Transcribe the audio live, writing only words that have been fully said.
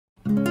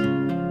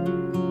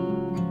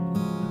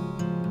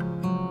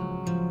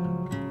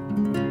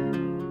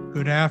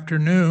Good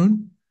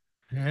afternoon.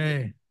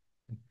 Hey,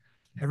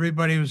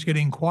 everybody was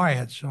getting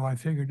quiet, so I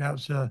figured that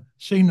was a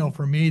signal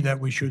for me that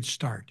we should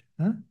start.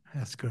 Huh?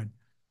 That's good.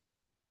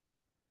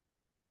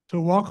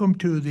 So welcome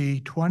to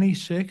the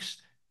 26th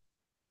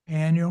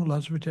Annual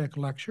Luzbetak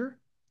Lecture.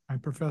 I'm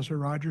Professor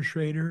Roger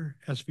Schrader,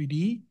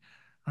 SVD.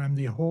 I'm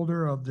the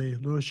holder of the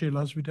Louis J.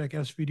 Luzbetak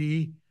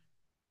SVD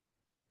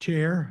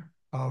Chair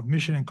of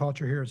Mission and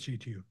Culture here at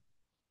CTU.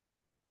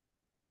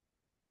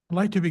 I'd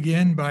like to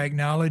begin by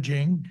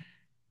acknowledging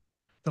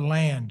the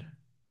land,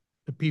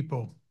 the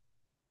people,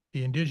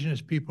 the indigenous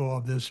people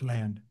of this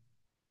land.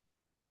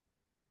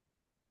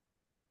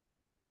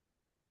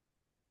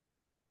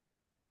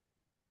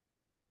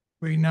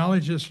 We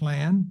acknowledge this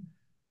land,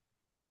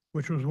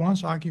 which was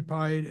once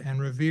occupied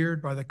and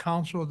revered by the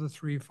Council of the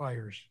Three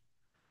Fires,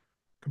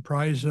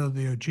 comprised of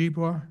the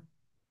Ojibwa,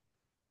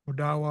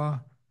 Odawa,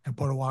 and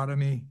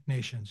Potawatomi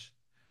nations.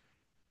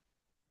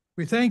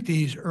 We thank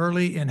these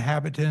early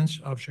inhabitants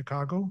of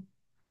Chicago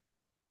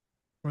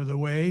for the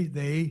way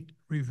they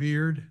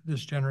revered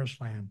this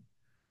generous land.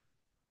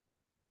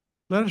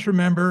 Let us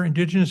remember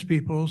indigenous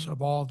peoples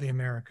of all the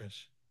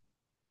Americas.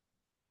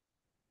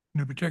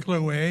 In a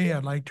particular way,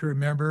 I'd like to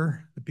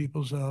remember the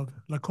peoples of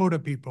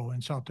Lakota people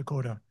in South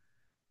Dakota.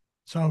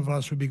 Some of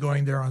us will be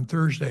going there on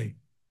Thursday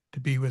to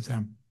be with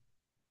them.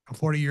 A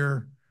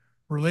 40-year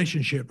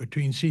relationship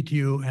between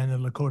CTU and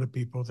the Lakota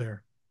people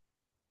there.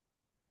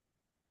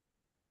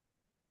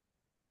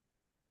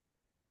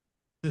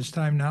 This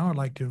time now, I'd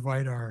like to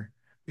invite our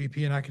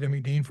VP and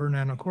Academic Dean,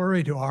 Fernando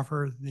Corre, to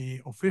offer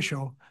the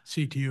official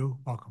CTU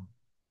welcome.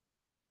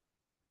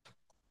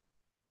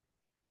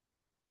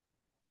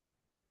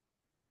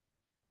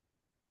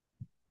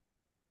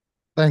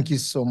 Thank you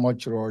so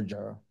much,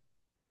 Roger.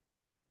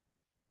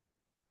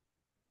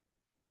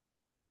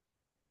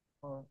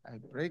 I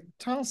break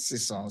down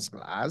Sison's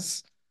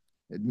glass.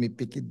 Let me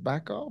pick it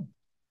back up.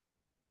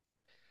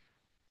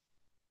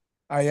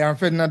 I am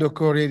Fernando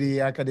Corre,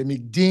 the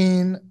Academic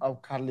Dean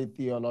of Catholic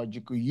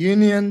Theological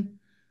Union.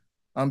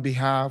 On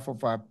behalf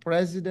of our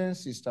president,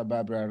 Sister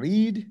Barbara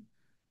Reed,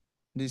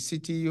 the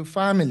CTU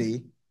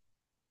family,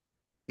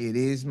 it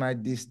is my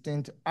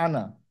distinct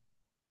honor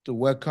to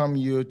welcome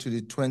you to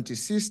the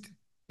 26th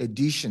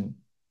edition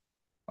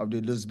of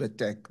the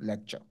Luzbetak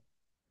Lecture.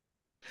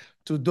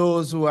 To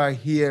those who are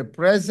here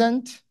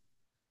present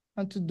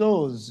and to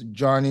those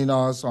joining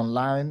us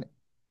online,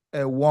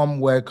 a warm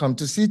welcome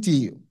to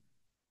CTU.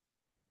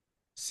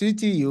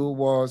 CTU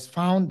was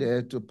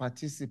founded to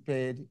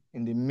participate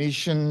in the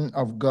mission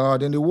of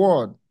God in the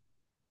world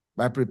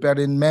by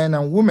preparing men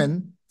and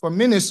women for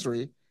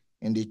ministry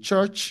in the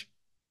church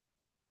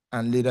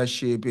and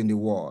leadership in the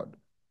world.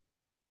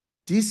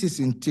 This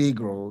is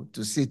integral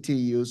to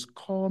CTU's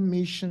core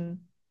mission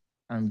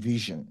and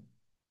vision.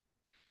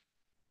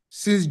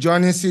 Since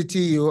joining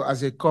CTU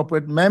as a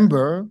corporate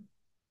member,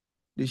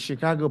 the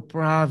Chicago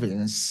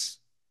province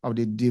of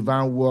the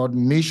Divine World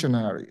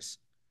Missionaries,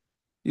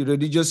 the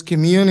religious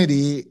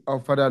community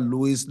of Father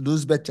Louis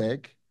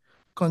Luzbetak,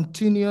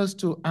 continues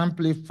to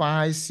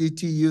amplify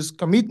CTU's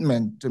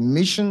commitment to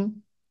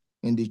mission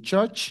in the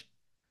church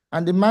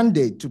and the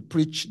mandate to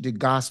preach the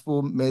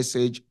gospel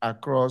message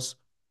across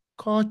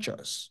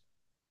cultures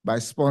by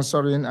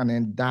sponsoring an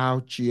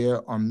endowed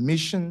chair on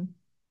mission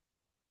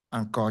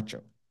and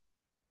culture.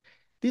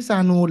 This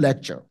annual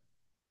lecture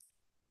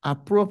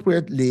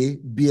appropriately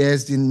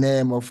bears the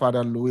name of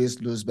Father Louis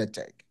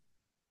Luzbetak,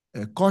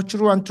 a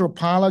cultural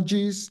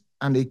anthropologist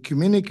and a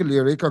communically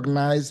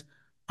recognized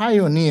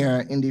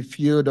pioneer in the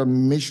field of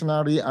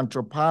missionary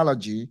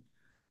anthropology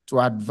to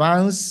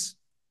advance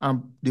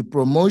the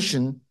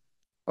promotion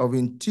of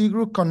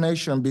integral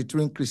connection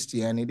between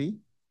Christianity,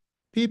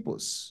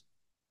 peoples,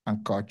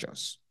 and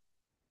cultures.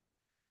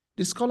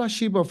 The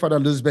scholarship of Father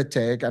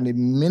Luzbetak and the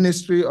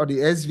ministry of the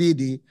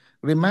SVD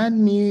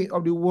remind me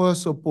of the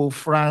words of Pope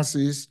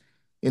Francis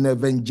in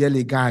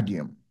Evangelii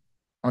Gaudium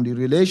on the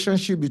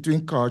relationship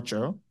between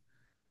culture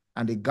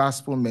and the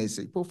gospel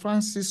message. Pope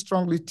Francis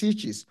strongly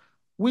teaches,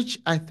 which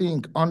I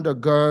think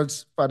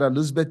undergirds Father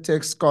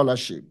Luzbetak's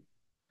scholarship,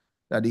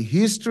 that the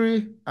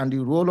history and the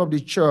role of the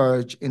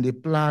church in the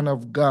plan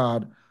of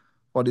God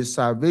for the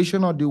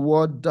salvation of the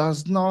world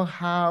does not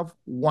have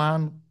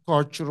one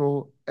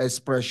cultural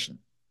expression,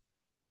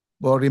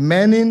 but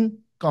remaining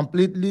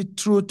completely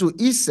true to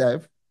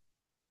itself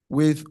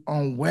with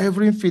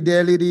unwavering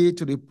fidelity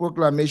to the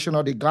proclamation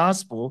of the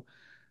gospel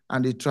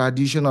and the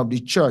tradition of the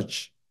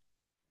church.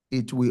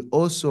 It will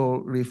also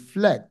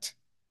reflect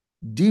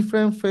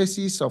different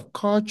phases of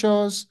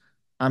cultures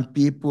and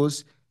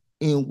peoples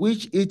in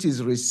which it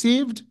is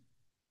received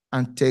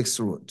and takes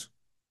root.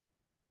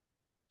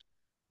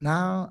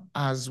 Now,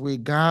 as we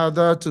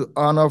gather to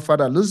honor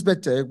Father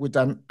Luzbetak with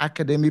an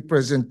academic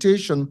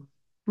presentation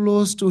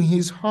close to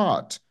his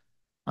heart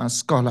and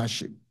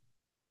scholarship,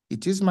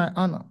 it is my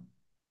honor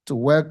to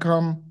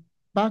welcome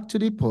back to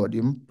the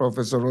podium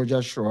Professor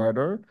Roger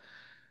Schroeder,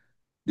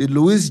 the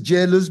Louis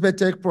J.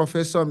 Luzbetak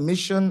Professor of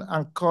Mission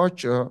and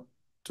Culture,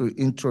 to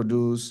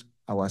introduce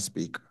our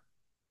speaker.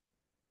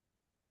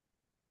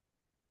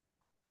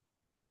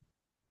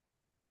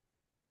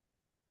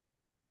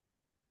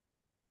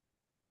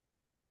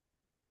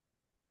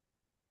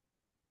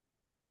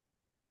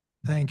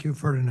 Thank you,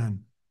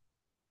 Ferdinand.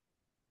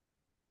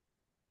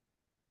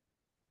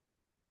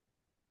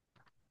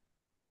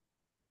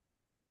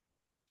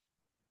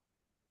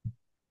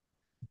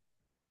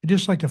 I'd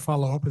just like to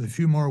follow up with a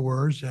few more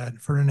words that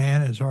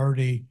Ferdinand has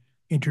already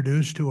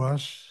introduced to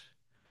us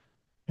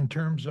in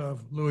terms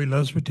of Louis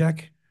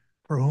Luzbetak,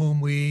 for whom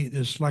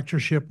this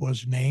lectureship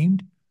was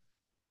named.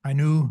 I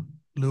knew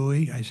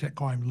Louis,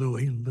 call him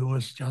Louis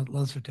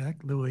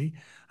Luzbetak, Louis.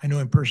 I knew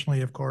him personally,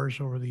 of course,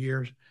 over the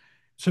years.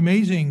 It's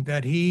amazing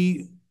that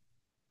he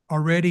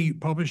already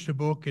published a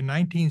book in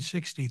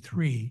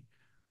 1963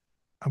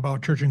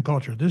 about church and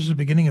culture. This is the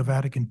beginning of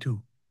Vatican II.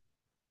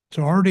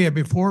 So already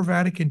before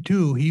Vatican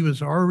II, he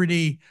was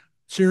already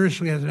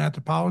seriously as an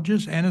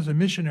anthropologist and as a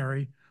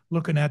missionary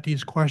looking at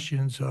these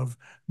questions of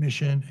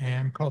mission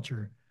and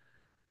culture.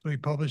 So he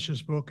published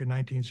this book in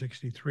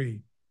 1963.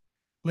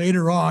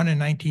 Later on in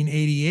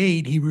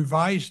 1988, he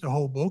revised the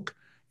whole book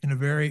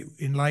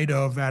in light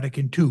of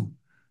Vatican II.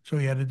 So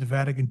he added the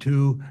Vatican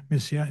II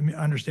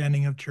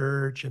understanding of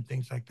church and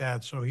things like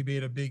that. So he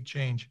made a big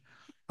change.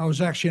 I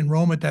was actually in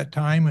Rome at that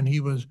time when he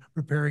was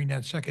preparing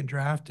that second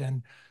draft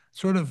and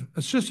sort of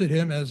assisted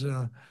him as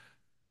a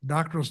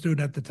doctoral student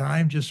at the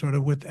time, just sort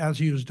of as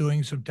he was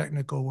doing some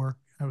technical work.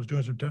 I was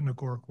doing some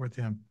technical work with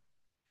him.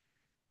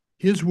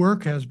 His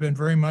work is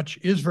very much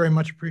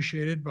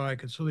appreciated by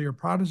conciliar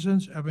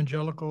Protestants,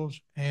 evangelicals,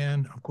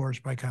 and of course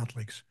by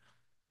Catholics.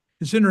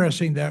 It's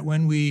interesting that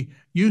when we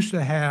used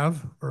to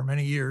have, for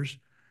many years,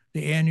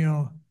 the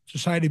annual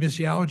Society of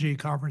Missiology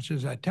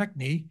conferences at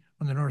Techni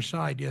on the north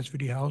side, the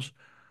SVD house,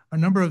 a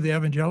number of the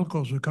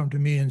evangelicals would come to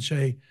me and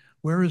say,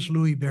 "Where is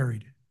Louis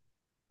buried?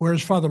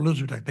 Where's Father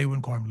Luzbetak?" They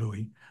wouldn't call him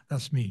Louis.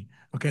 That's me.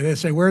 Okay, they'd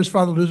say, "Where's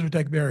Father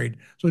Luzbetak buried?"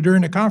 So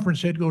during the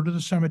conference, they'd go to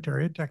the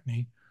cemetery at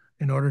Techni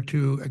in order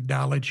to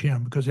acknowledge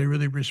him because they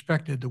really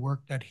respected the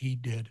work that he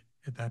did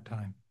at that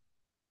time.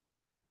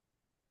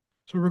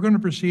 So we're going to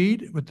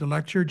proceed with the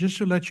lecture. Just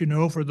to let you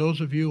know, for those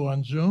of you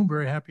on Zoom,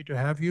 very happy to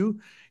have you.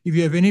 If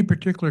you have any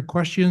particular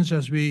questions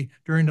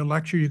during the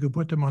lecture, you can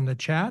put them on the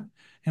chat,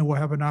 and we'll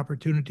have an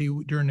opportunity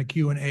during the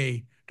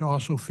Q&A to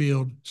also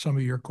field some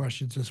of your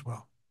questions as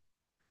well.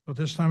 So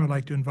this time I'd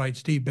like to invite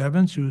Steve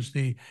Bevins, who's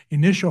the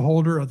initial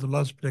holder of the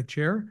Luzbetak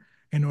Chair,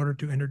 in order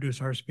to introduce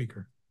our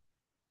speaker.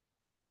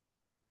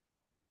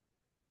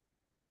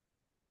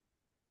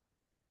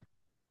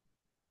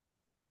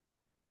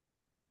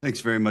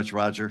 Thanks very much,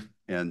 Roger,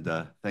 and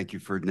thank you,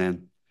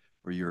 Ferdinand,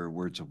 for your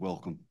words of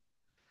welcome.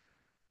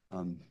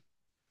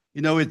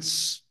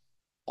 It's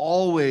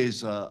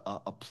always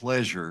a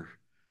pleasure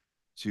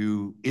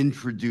to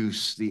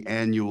introduce the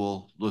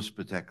annual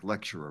Luzbetak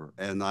lecturer,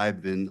 and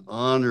I've been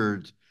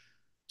honored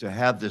to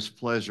have this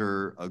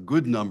pleasure a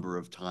good number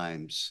of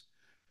times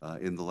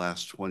in the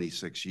last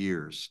 26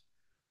 years.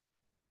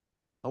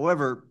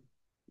 However,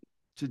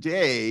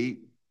 today,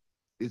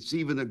 it's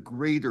even a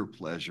greater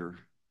pleasure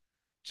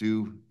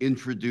to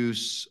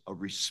introduce a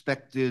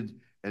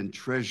respected and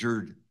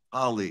treasured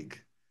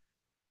colleague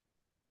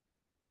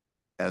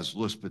as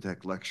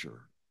Luzbetak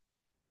lecturer.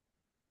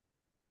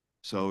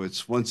 So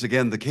it's once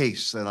again the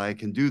case that I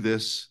can do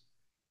this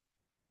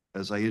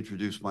as I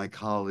introduce my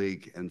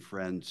colleague and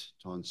friend,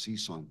 Ton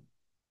Sison.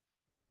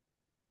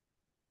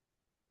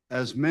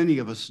 As many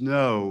of us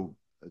know,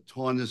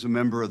 Ton is a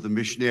member of the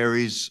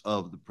Missionaries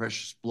of the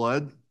Precious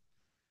Blood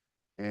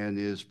and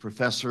is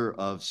professor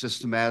of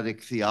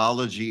systematic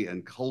theology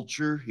and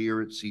culture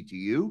here at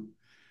CTU,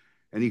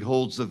 and he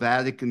holds the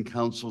Vatican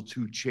Council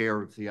II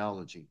Chair of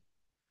Theology.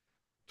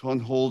 Ton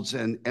holds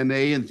an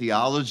MA in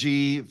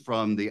theology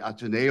from the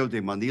Ateneo de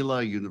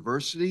Manila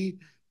University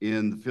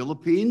in the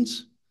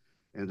Philippines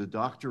and a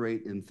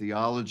doctorate in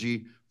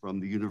theology from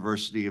the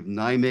University of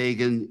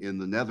Nijmegen in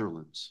the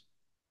Netherlands.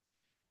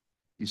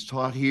 He's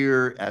taught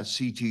here at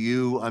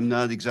CTU, I'm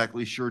not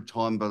exactly sure,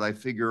 Ton, but I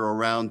figure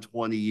around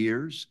 20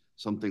 years,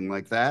 something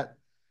like that,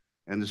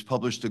 and has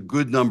published a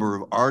good number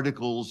of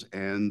articles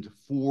and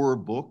 4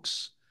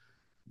 books,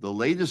 the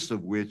latest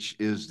of which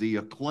is the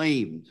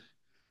acclaimed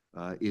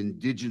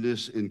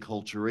Indigenous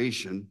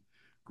Inculturation,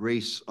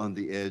 Grace on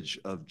the Edge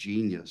of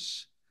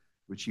Genius,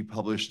 which he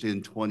published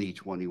in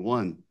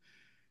 2021,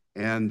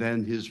 and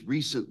then his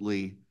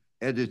recently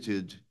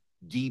edited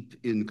Deep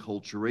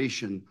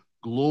Inculturation,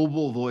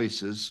 Global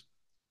Voices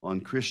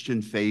on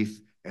Christian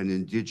Faith and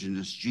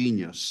Indigenous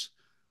Genius,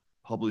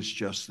 published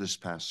just this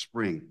past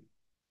spring.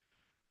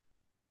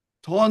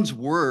 Ton's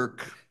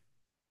work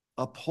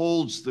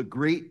upholds the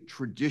great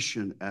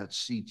tradition at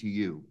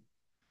CTU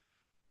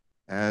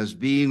as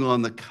being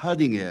on the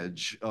cutting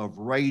edge of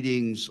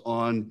writings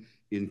on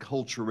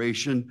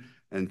inculturation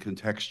and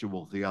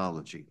contextual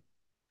theology,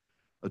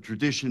 a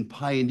tradition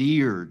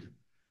pioneered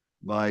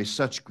by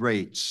such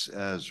greats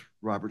as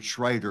Robert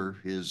Schreiter,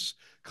 his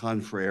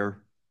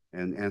confrere,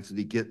 and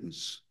Anthony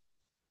Gittins,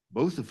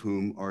 both of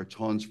whom are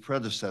Ton's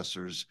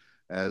predecessors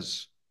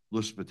as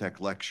Luzbetak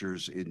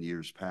lecturers in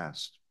years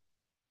past.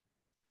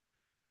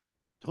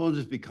 Ton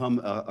has become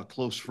a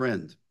close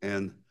friend,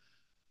 and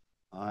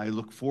I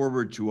look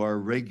forward to our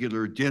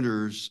regular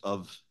dinners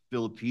of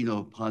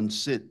Filipino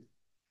pancit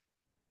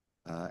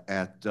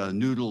at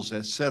Noodles,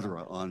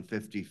 etc. on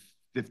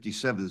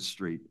 57th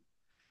Street.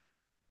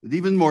 And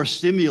even more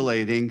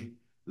stimulating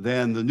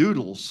than the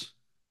noodles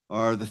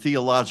are the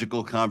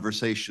theological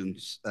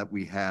conversations that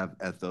we have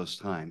at those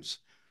times.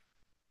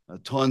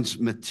 Ton's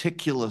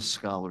meticulous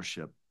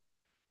scholarship,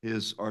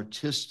 his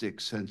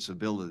artistic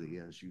sensibility,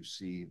 as you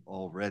see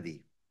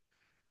already,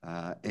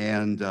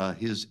 and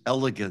his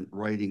elegant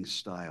writing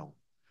style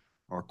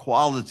are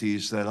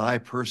qualities that I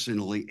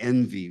personally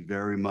envy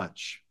very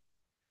much.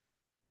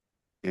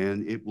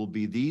 And it will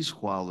be these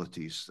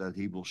qualities that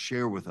he will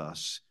share with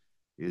us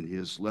in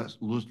his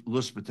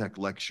Luzbetak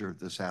lecture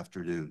this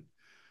afternoon.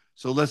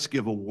 So let's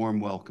give a warm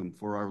welcome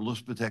for our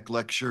Luzbetak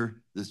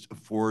lecture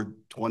for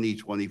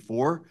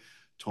 2024,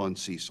 Ton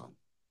Sison.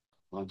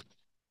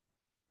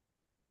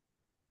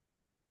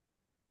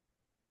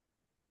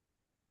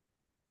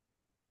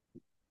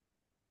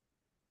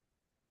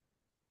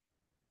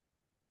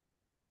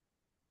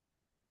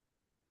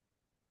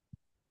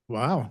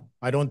 Wow,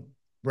 I don't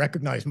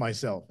recognize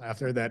myself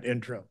after that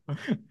intro.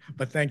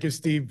 But thank you,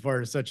 Steve,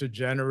 for such a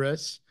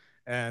generous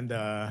and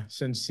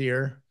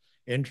sincere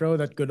intro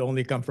that could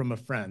only come from a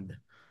friend.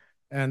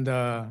 And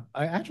I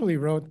actually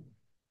wrote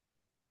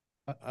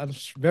a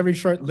very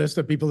short list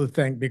of people to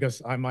thank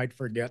because I might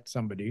forget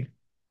somebody.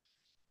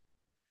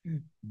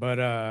 But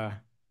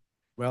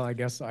well, I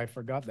guess I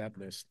forgot that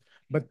list.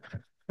 But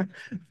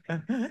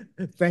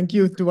thank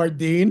you to our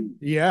dean.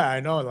 Yeah, I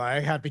know,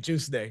 like happy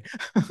Tuesday.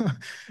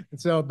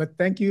 But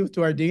thank you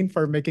to our dean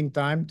for making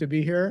time to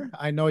be here.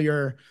 I know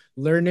you're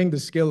learning the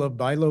skill of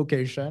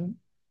bilocation.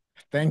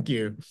 Thank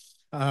you.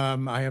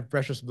 I have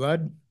precious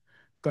blood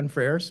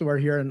confreres who are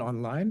here and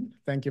online.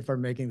 Thank you for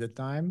making the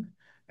time.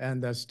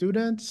 And the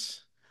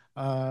students,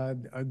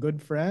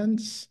 good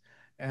friends,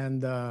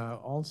 and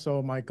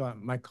also my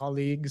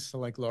colleagues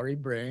like Laurie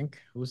Brink,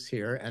 who's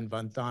here, and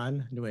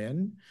Vantan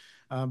Nguyen.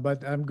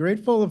 But I'm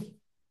grateful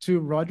to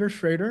Roger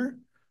Schrader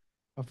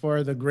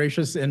for the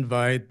gracious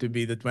invite to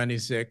be the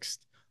 26th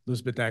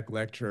Luzbetak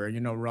lecturer.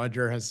 You know,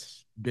 Roger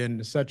has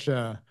been such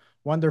a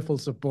wonderful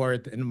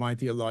support in my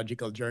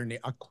theological journey,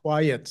 a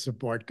quiet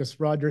support, because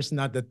Roger's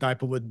not the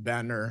type who would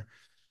banner,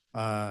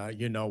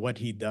 you know, what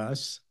he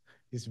does.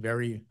 He's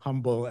very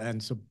humble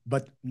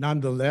but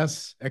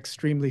nonetheless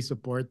extremely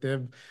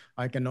supportive.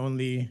 I can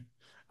only,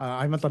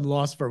 I'm at a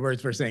loss for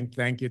words for saying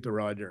thank you to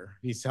Roger.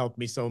 He's helped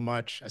me so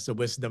much as a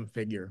wisdom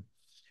figure.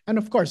 And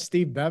of course,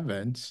 Steve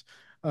Bevins.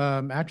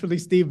 Actually,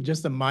 Steve,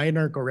 just a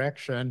minor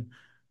correction.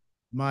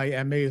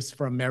 My MA is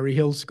from Mary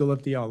Hill School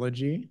of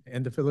Theology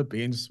in the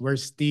Philippines, where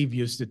Steve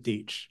used to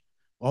teach.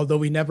 Although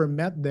we never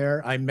met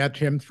there, I met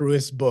him through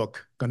his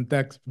book,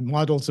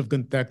 Models of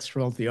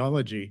Contextual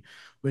Theology,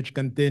 which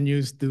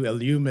continues to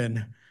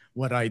illumine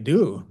what I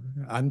do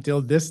until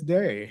this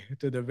day,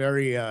 to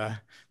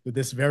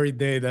this very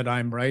day that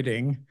I'm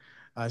writing.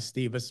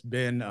 Steve has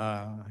been,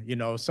 you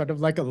know, sort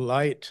of like a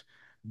light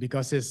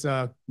because his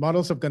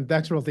Models of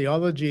Contextual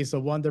Theology is a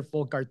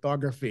wonderful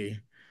cartography.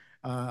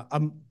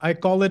 I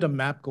call it a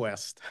map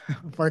quest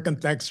for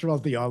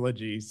contextual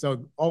theology.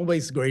 So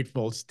always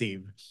grateful,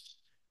 Steve.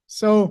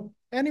 So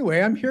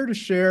anyway, I'm here to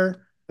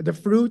share the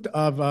fruit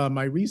of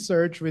my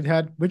research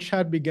which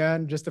had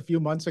began just a few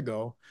months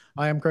ago.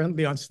 I am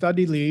currently on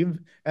study leave,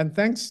 and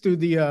thanks to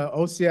the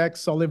OCX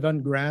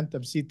Sullivan grant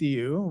of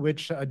CTU,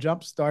 which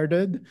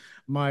jump-started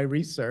my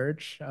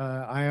research,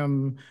 I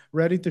am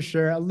ready to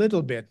share a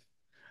little bit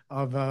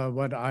of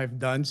what I've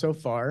done so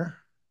far.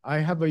 I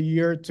have a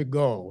year to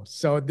go,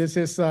 so this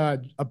is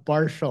a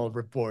partial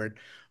report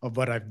of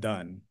what I've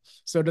done.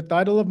 So the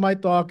title of my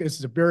talk is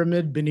The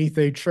Pyramid Beneath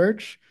a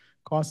Church,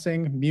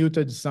 Causing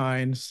Muted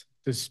Signs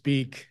to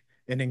Speak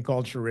in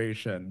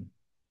Inculturation.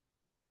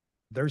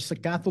 There's a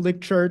Catholic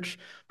church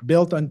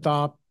built on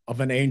top of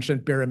an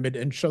ancient pyramid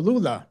in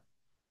Cholula,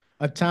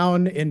 a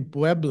town in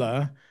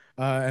Puebla,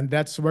 and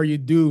that's where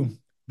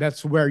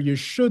you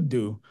should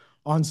do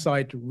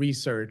on-site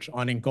research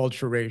on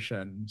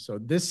inculturation. So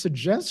this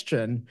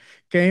suggestion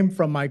came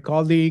from my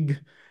colleague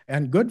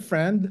and good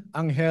friend,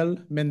 Angel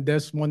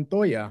Mendez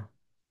Montoya,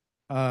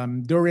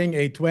 during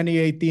a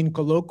 2018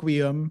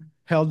 colloquium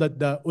held at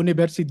the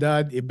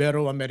Universidad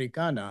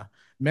Iberoamericana,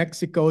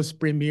 Mexico's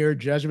premier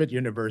Jesuit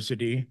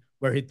university,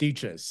 where he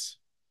teaches.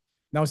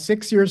 Now,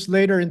 6 years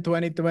later in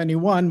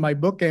 2021, my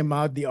book came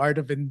out, The Art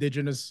of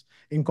Indigenous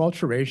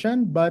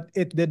Inculturation, but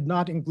it did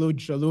not include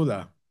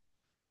Cholula.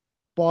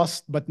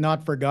 Paused but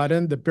not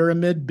forgotten, the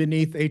pyramid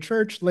beneath a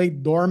church lay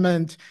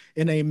dormant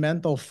in a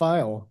mental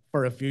file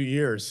for a few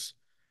years.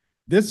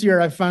 This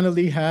year, I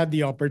finally had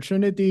the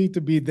opportunity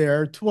to be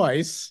there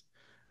twice,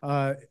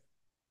 but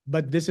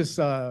this is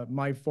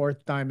my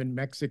fourth time in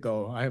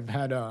Mexico. I've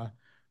had a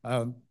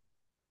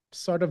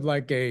sort of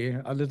like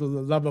a little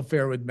love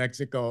affair with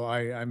Mexico.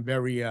 I'm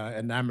very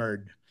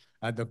enamored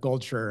at the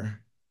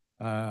culture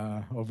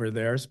over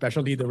there,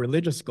 especially the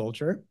religious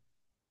culture.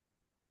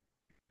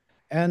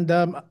 And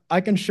I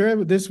can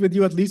share this with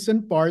you at least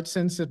in part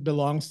since it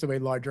belongs to a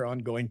larger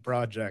ongoing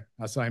project,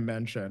 as I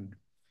mentioned.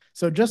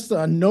 So just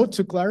a note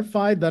to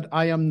clarify that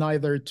I am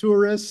neither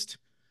tourist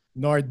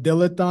nor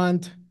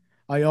dilettante.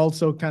 I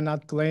also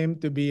cannot claim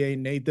to be a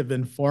native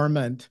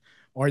informant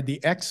or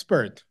the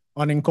expert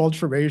on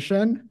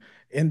enculturation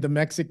in the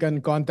Mexican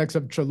context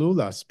of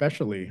Cholula,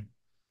 especially.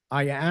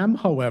 I am,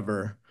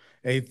 however,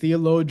 a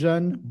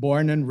theologian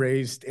born and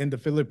raised in the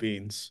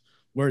Philippines,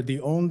 where the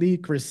only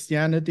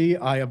Christianity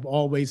I have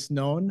always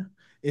known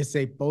is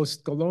a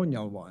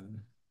post-colonial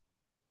one.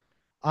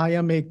 I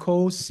am a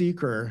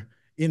co-seeker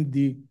in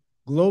the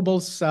global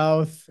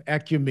South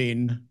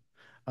ecumene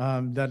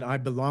that I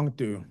belong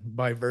to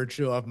by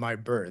virtue of my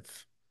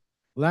birth.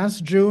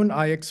 Last June,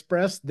 I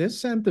expressed this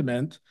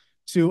sentiment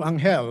to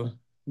Angel,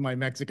 my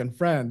Mexican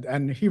friend,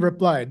 and he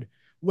replied,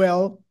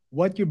 well,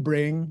 what you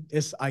bring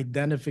is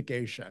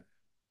identification.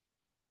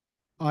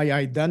 I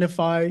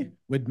identify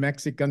with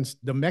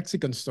the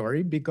Mexican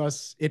story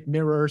because it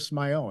mirrors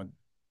my own.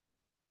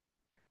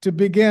 To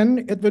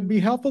begin, it would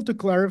be helpful to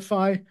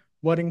clarify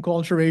what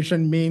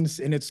enculturation means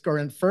in its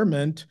current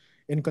ferment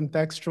in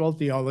contextual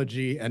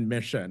theology and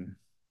mission.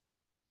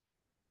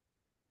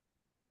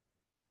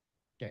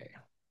 Okay.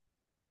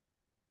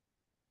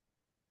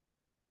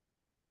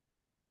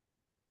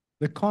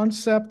 The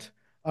concept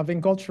of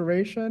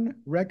enculturation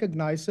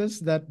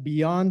recognizes that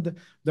beyond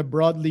the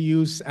broadly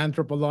used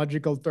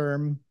anthropological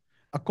term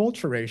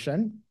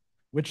acculturation,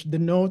 which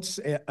denotes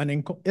an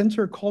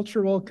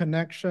intercultural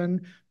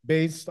connection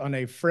based on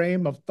a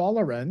frame of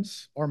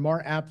tolerance, or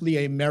more aptly,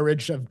 a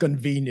marriage of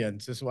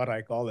convenience is what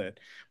I call it,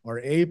 or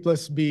A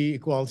plus B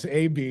equals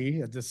AB,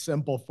 it's a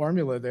simple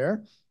formula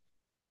there.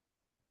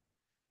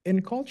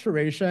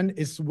 Enculturation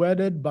is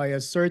wedded by a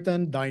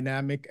certain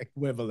dynamic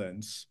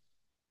equivalence,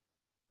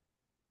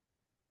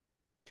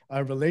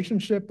 a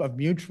relationship of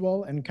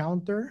mutual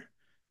encounter,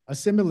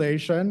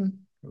 assimilation.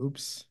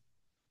 Oops,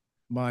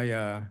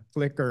 my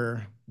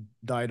clicker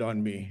died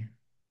on me,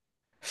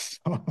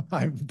 so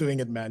I'm doing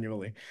it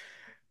manually.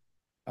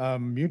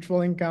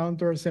 Mutual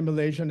encounter,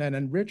 assimilation, and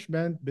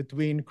enrichment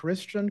between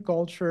Christian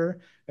culture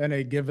and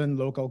a given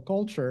local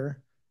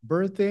culture,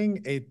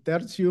 birthing a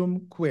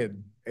tertium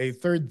quid, a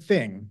third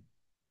thing.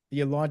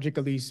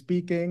 Theologically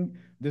speaking,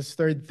 this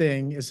third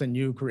thing is a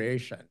new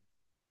creation.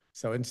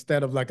 So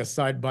instead of like a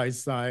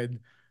side-by-side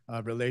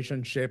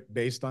relationship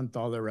based on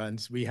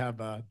tolerance, we have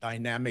a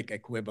dynamic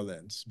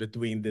equivalence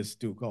between these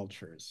two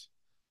cultures.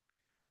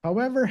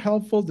 However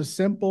helpful the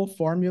simple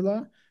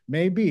formula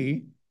may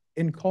be,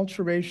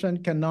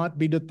 enculturation cannot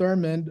be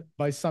determined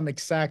by some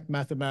exact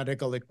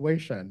mathematical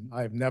equation.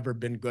 I've never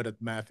been good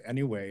at math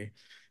anyway.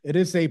 It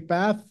is a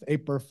path, a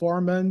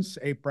performance,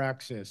 a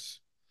praxis.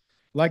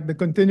 Like the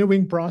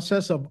continuing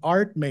process of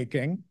art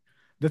making,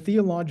 the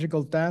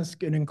theological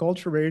task in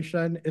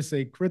enculturation is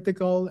a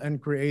critical and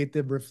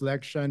creative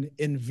reflection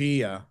in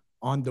via,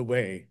 on the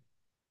way.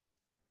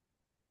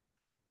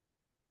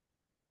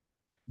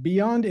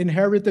 Beyond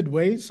inherited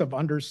ways of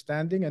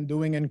understanding and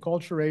doing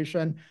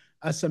enculturation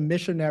as a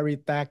missionary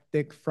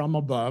tactic from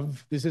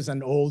above, this is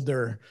an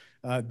older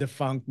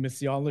defunct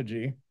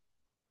missiology,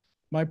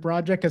 my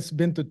project has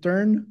been to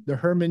turn the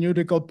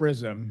hermeneutical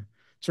prism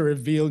to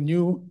reveal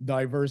new,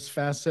 diverse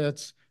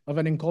facets of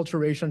an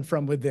enculturation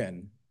from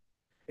within,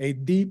 a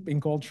deep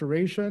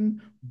enculturation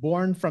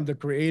born from the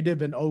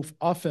creative and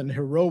often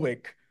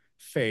heroic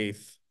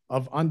faith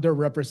of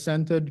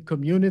underrepresented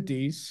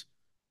communities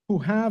who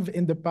have,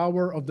 in the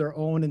power of their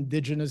own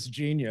indigenous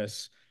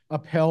genius,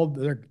 upheld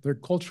their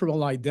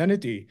cultural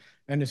identity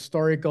and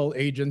historical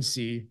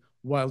agency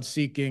while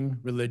seeking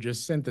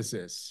religious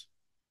synthesis.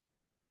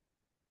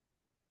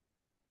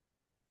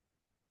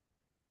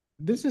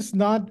 This is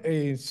not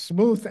a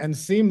smooth and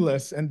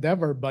seamless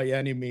endeavor by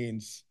any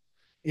means.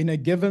 In a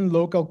given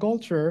local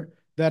culture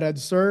that had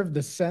served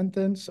the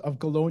sentence of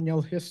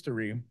colonial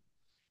history,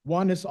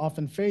 one is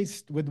often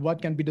faced with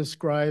what can be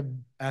described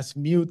as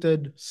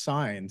muted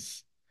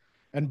signs.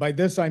 And by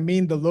this, I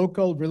mean the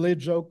local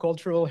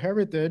religio-cultural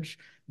heritage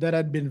that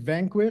had been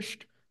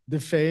vanquished,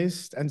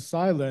 defaced, and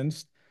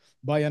silenced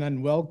by an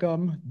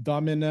unwelcome,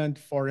 dominant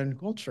foreign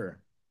culture.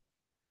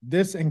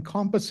 This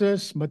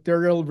encompasses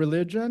material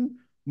religion,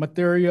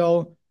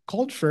 material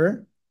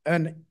culture,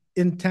 and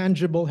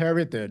intangible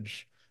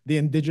heritage, the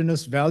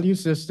indigenous value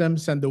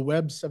systems and the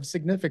webs of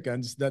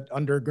significance that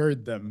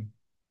undergird them.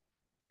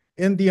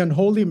 In the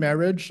unholy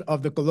marriage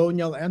of the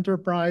colonial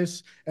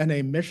enterprise and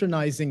a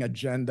missionizing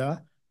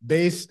agenda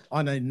based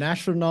on a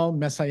national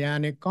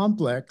messianic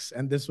complex,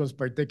 and this was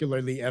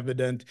particularly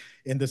evident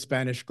in the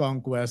Spanish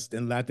conquest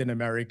in Latin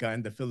America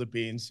and the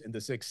Philippines in the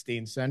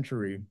 16th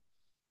century.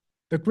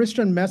 The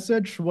Christian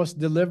message was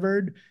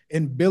delivered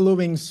in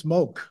billowing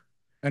smoke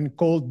and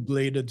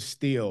cold-bladed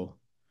steel,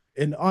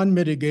 in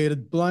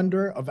unmitigated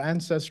plunder of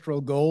ancestral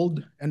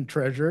gold and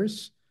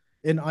treasures,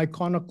 in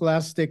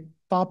iconoclastic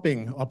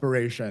topping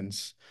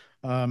operations,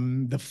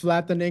 the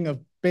flattening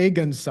of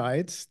pagan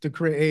sites to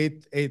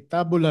create a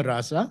tabula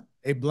rasa,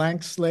 a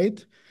blank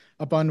slate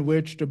upon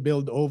which to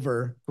build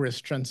over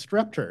Christian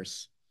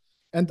structures,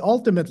 and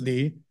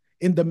ultimately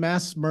in the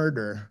mass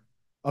murder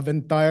of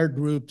entire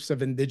groups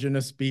of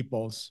indigenous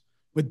peoples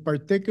with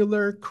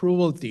particular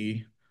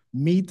cruelty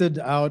meted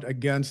out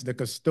against the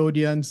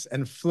custodians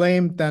and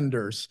flame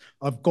tenders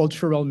of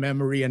cultural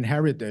memory and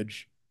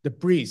heritage, the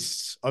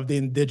priests of the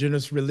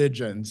indigenous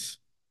religions.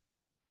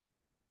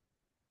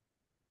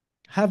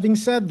 Having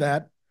said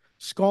that,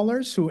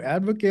 scholars who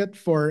advocate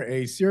for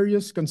a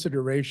serious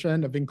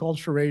consideration of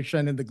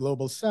inculturation in the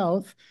Global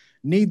South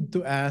need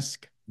to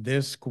ask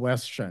this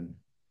question.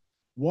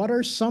 What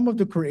are some of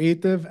the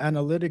creative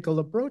analytical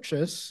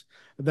approaches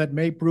that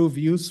may prove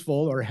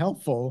useful or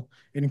helpful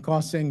in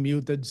causing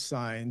muted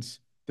signs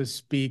to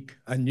speak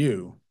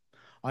anew?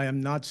 I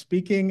am not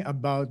speaking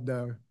about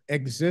the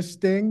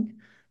existing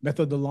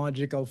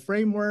methodological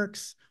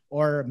frameworks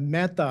or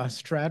meta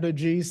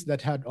strategies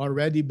that had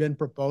already been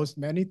proposed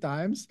many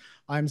times.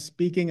 I'm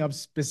speaking of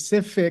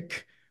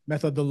specific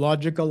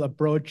methodological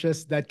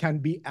approaches that can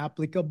be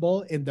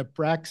applicable in the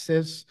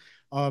praxis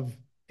of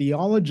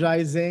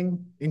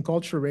theologizing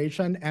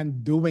inculturation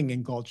and doing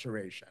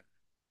inculturation.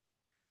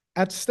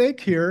 At stake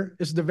here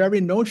is the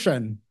very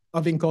notion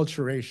of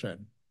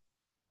inculturation.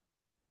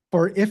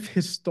 For if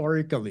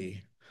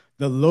historically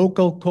the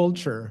local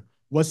culture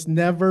was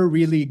never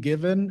really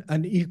given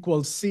an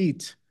equal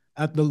seat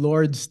at the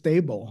Lord's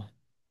table,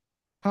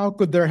 how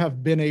could there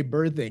have been a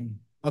birthing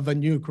of a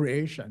new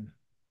creation?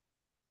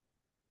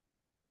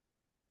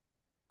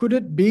 Could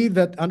it be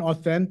that an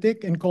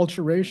authentic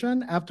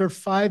inculturation, after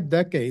 5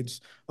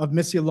 decades of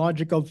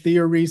missiological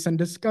theories and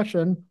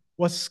discussion,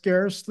 was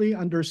scarcely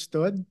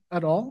understood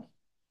at all?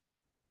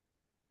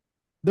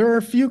 There are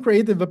a few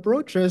creative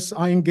approaches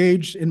I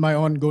engaged in my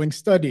ongoing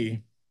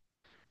study,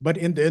 but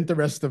in the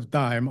interest of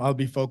time, I'll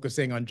be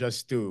focusing on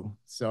just 2.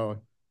 So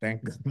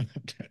thanks.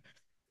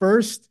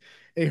 First,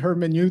 a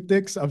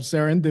hermeneutics of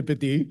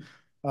serendipity,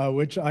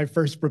 which I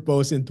first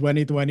proposed in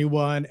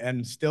 2021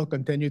 and still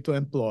continue to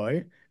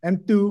employ.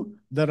 And 2,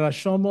 the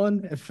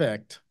Rashomon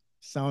effect.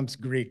 Sounds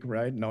Greek,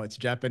 right? No, it's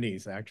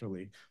Japanese,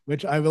 actually,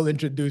 which I will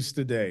introduce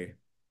today.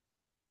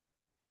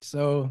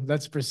 So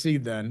let's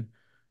proceed then.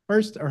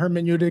 First, a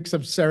hermeneutics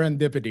of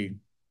serendipity.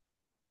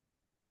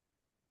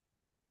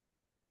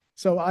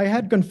 So I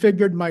had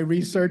configured my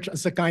research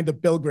as a kind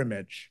of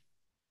pilgrimage,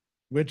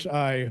 which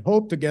I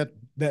hope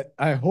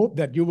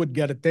that you would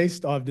get a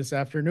taste of this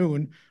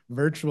afternoon,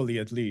 virtually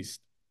at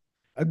least.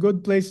 A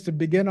good place to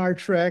begin our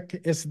trek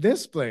is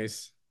this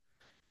place,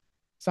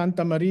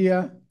 Santa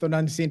Maria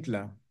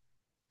Tonancintla.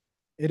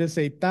 It is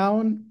a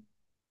town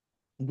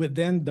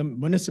within the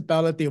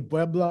municipality of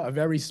Puebla, a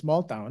very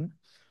small town,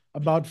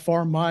 about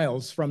 4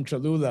 miles from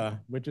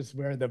Cholula, which is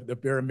where the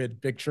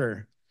pyramid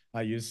picture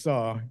you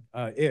saw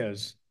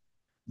is.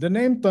 The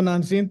name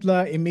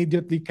Tonancintla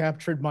immediately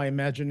captured my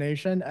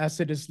imagination as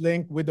it is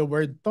linked with the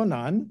word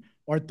Tonan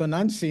or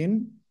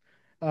Tonantzin,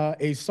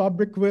 a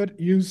sobriquet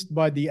used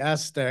by the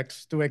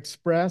Aztecs to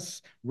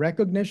express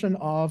recognition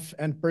of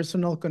and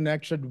personal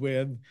connection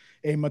with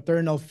a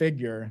maternal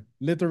figure,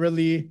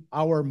 literally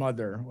our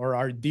mother or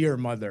our dear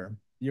mother.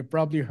 You've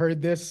probably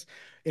heard this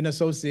in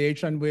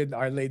association with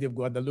Our Lady of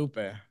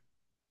Guadalupe.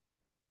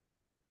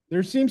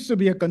 There seems to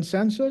be a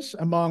consensus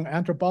among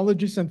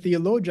anthropologists and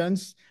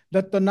theologians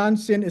that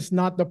Tonantzin is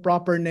not the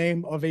proper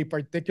name of a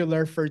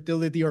particular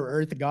fertility or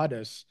earth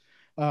goddess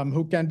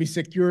who can be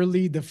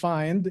securely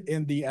defined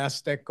in the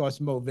Aztec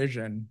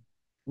cosmovision.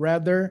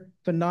 Rather,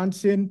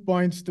 Tonantzin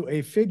points to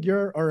a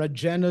figure or a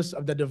genus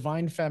of the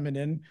divine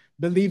feminine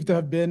believed to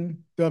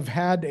have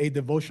had a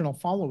devotional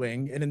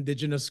following in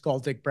indigenous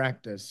cultic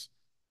practice.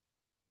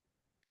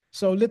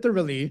 So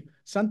literally,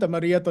 Santa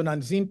Maria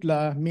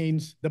Tonancintla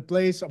means the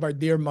place of our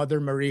dear Mother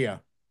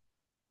Maria.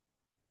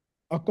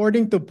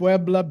 According to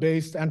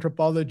Puebla-based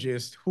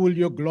anthropologist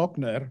Julio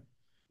Glockner,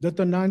 the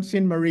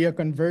Tonantzin Maria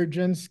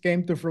convergence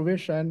came to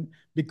fruition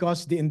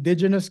because the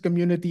indigenous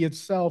community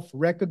itself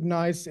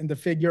recognized in the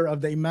figure of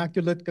the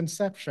Immaculate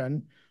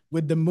Conception,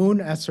 with the moon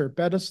as her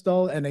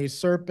pedestal and a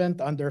serpent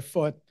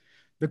underfoot,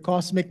 the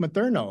cosmic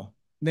maternal,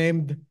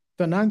 named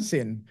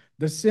Tonantzin.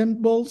 The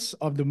symbols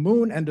of the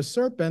moon and the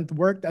serpent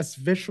worked as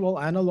visual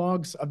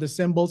analogs of the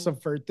symbols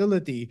of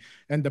fertility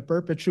and the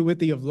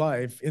perpetuity of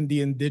life in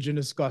the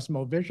indigenous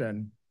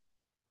cosmovision.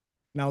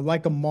 Now,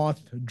 like a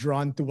moth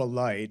drawn to a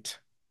light,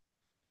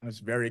 I was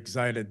very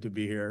excited to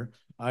be here.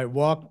 I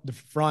walked the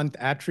front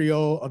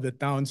atrio of the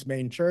town's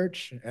main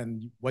church,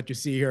 and what you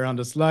see here on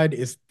the slide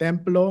is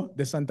Templo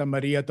de Santa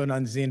Maria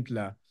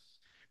Tonancintla.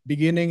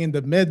 Beginning in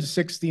the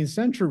mid-16th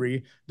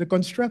century, the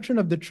construction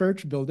of the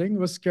church building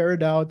was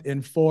carried out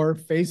in 4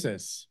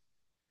 phases,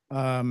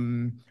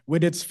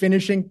 with its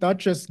finishing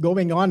touches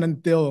going on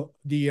until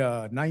the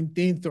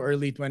 19th to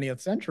early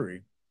 20th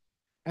century.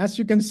 As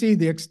you can see,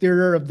 the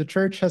exterior of the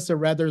church has a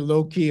rather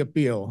low-key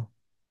appeal.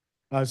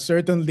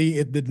 Certainly,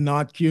 it did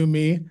not cue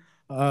me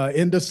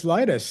in the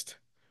slightest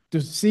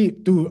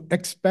to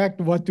expect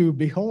what to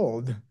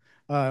behold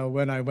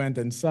when I went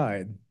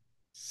inside.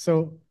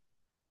 So,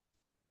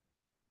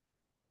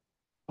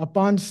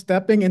 upon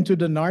stepping into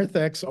the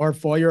narthex or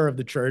foyer of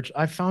the church,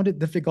 I found it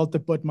difficult to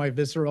put my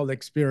visceral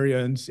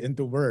experience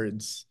into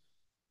words.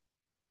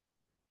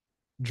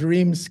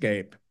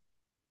 Dreamscape.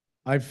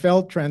 I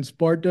felt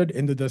transported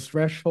into the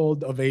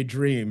threshold of a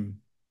dream.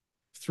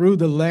 through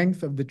the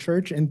length of the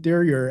church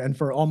interior and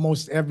for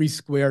almost every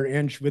square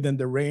inch within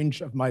the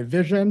range of my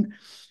vision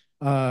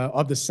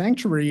of the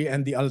sanctuary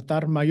and the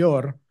altar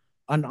mayor,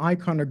 an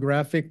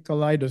iconographic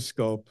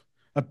kaleidoscope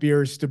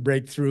appears to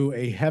break through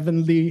a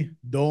heavenly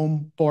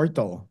dome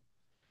portal.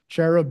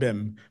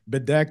 Cherubim,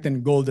 bedecked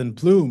in golden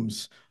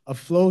plumes,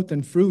 afloat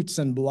in fruits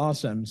and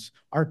blossoms,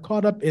 are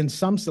caught up in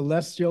some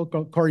celestial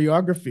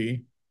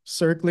choreography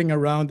circling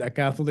around a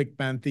Catholic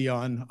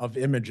pantheon of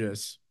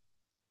images.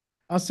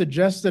 As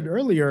suggested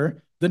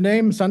earlier, the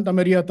name Santa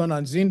Maria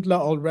Tonantzintla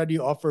already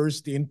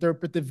offers the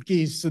interpretive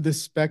keys to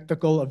this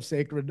spectacle of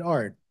sacred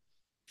art.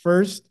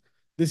 First,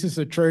 this is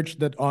a church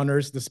that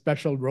honors the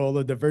special role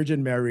of the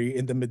Virgin Mary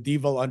in the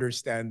medieval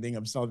understanding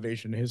of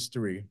salvation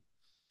history.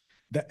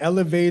 The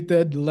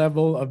elevated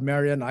level of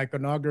Marian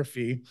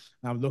iconography,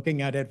 now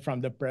looking at it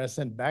from the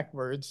present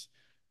backwards,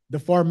 the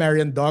four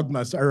Marian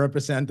dogmas are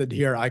represented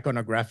here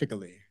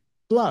iconographically.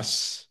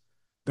 Plus,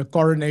 the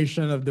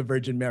coronation of the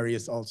Virgin Mary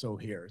is also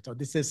here. So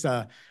this is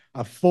a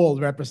full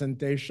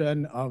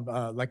representation of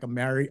like a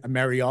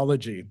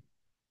Mariology.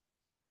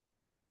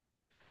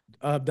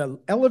 The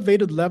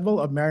elevated level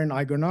of Marian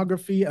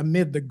iconography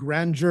amid the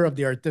grandeur of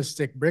the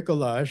artistic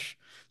bricolage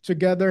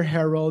together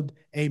herald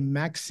a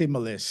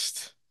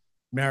maximalist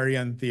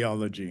Marian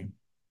theology,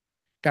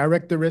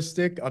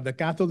 characteristic of the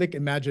Catholic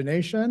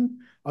imagination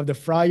of the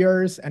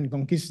friars and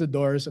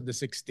conquistadors of the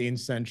 16th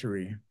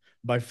century.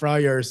 By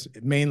friars,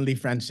 mainly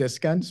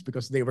Franciscans,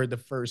 because they were the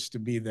first to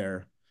be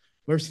there.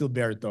 Where's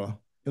Gilberto?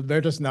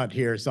 Gilberto's not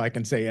here, so I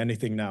can say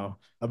anything now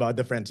about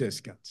the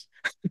Franciscans.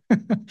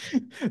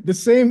 The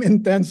same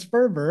intense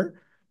fervor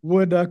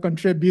would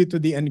contribute to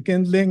the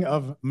enkindling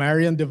of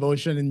Marian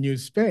devotion in New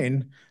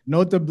Spain,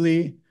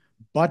 notably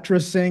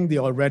buttressing the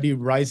already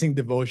rising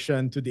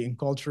devotion to the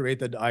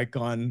enculturated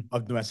icon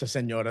of Nuestra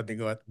Señora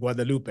de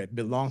Guadalupe. It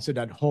belongs to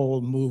that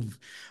whole move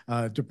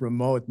to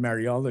promote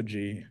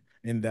Mariology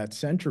in that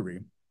century.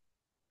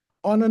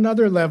 On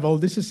another level,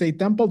 this is a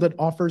temple that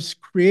offers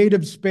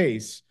creative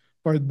space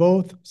for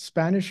both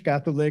Spanish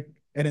Catholic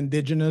and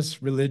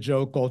indigenous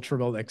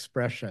religio-cultural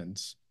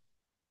expressions.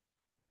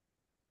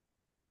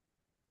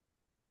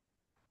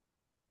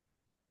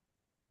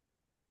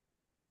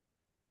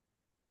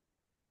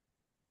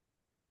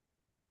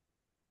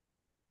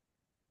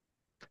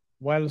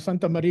 While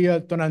Santa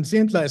Maria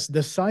Tonantzintla is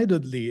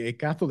decidedly a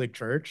Catholic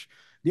church,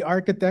 the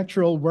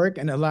architectural work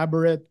and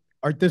elaborate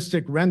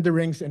artistic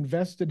renderings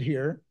invested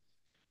here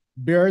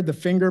bear the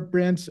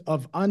fingerprints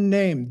of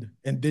unnamed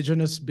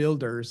indigenous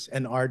builders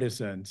and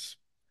artisans.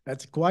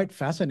 That's quite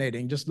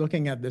fascinating. Just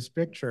looking at this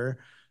picture,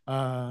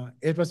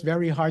 it was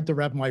very hard to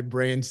wrap my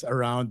brains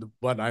around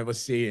what I was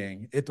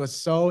seeing. It was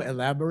so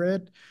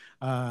elaborate.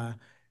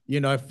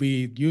 If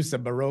we use a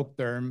Baroque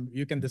term,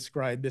 you can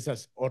describe this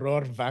as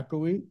horror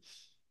vacui,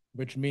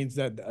 which means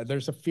that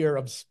there's a fear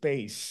of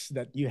space,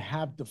 that you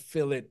have to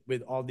fill it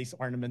with all these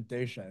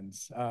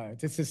ornamentations.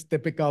 This is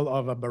typical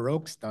of a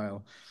Baroque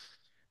style.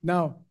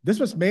 Now, this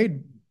was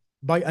made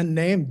by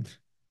unnamed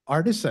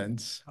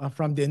artisans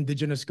from the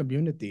indigenous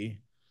community,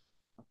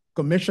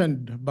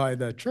 commissioned by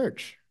the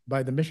church,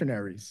 by the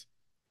missionaries.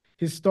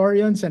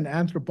 Historians and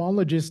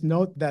anthropologists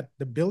note that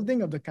the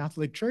building of the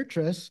Catholic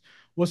churches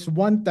was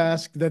one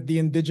task that the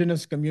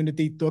indigenous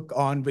community took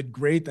on with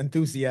great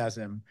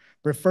enthusiasm,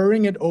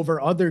 preferring it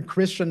over other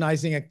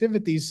Christianizing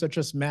activities such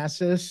as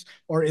masses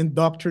or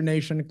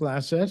indoctrination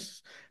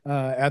classes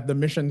at the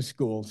mission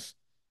schools,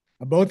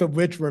 both of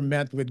which were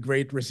met with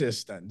great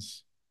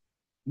resistance.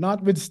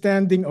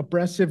 Notwithstanding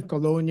oppressive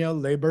colonial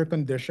labor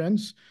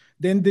conditions,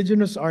 the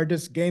indigenous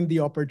artists gained the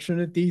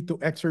opportunity to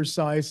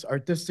exercise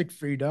artistic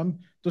freedom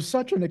to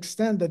such an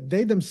extent that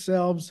they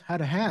themselves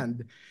had a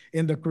hand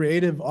in the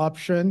creative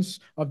options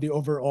of the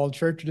overall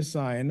church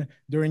design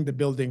during the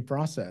building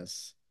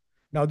process.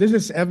 Now, this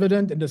is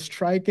evident in the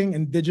striking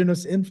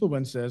indigenous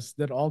influences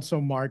that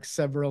also mark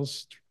several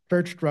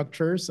church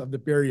structures of the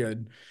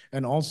period,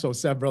 and also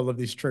several of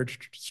these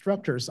church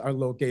structures are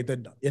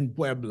located in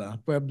Puebla.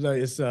 Puebla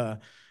is a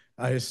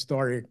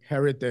historic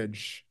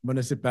heritage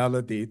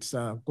municipality. It's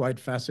quite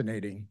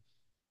fascinating.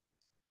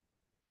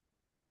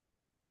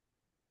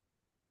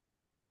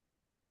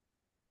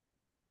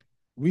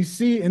 We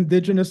see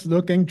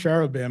indigenous-looking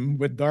cherubim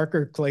with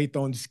darker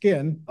clay-toned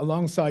skin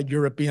alongside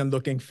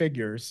European-looking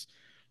figures,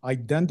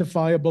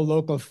 identifiable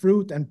local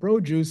fruit and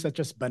produce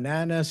such as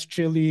bananas,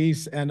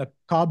 chilies, and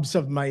cobs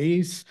of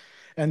maize,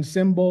 and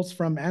symbols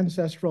from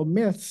ancestral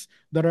myths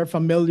that are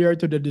familiar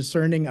to the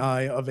discerning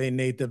eye of a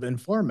native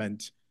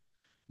informant.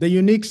 The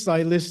unique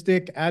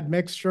stylistic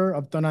admixture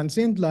of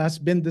Tonantzintla has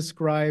been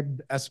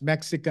described as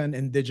Mexican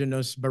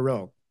indigenous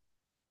Baroque.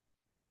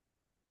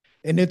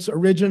 In its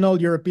original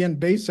European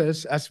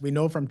basis, as we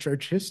know from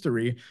church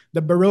history,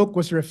 the Baroque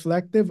was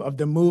reflective of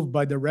the move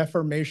by the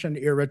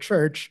Reformation-era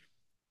church,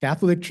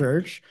 Catholic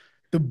Church,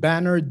 to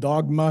banner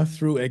dogma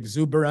through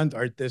exuberant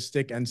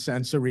artistic and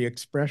sensory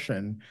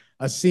expression,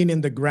 as seen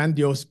in the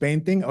grandiose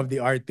painting of the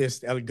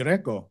artist El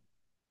Greco.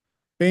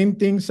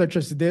 Paintings such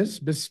as this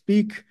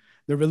bespeak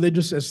the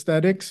religious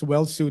aesthetics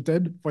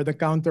well-suited for the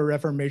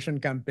Counter-Reformation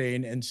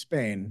campaign in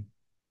Spain.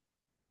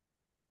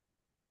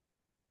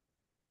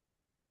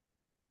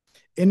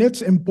 In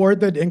its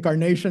imported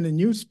incarnation in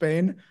New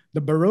Spain,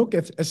 the Baroque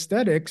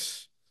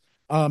aesthetics,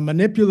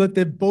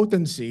 manipulative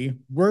potency,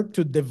 worked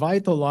to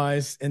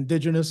devitalize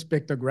indigenous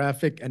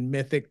pictographic and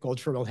mythic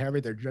cultural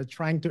heritage. They're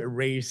trying to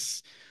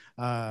erase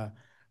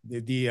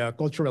the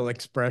cultural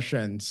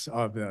expressions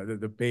of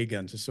the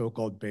pagans, the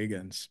so-called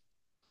pagans.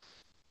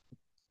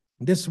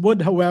 This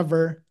would,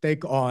 however,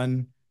 take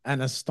on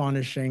an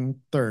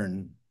astonishing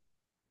turn.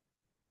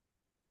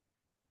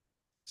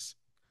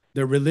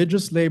 The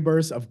religious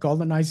labors of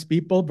colonized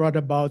people brought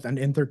about an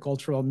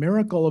intercultural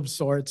miracle of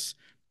sorts,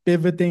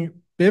 pivoting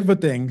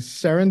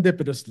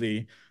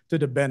serendipitously to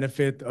the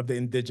benefit of the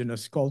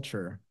indigenous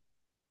culture.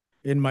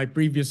 In my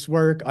previous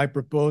work, I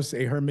proposed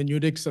a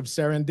hermeneutics of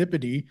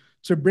serendipity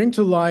to bring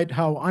to light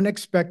how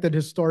unexpected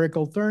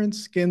historical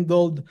turns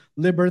kindled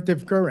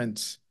liberative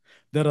currents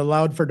that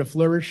allowed for the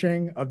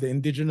flourishing of the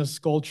indigenous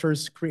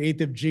culture's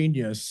creative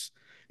genius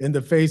in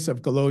the face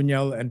of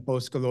colonial and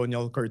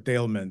post-colonial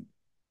curtailment.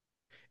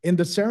 In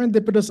the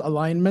serendipitous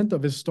alignment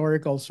of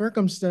historical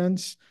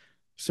circumstance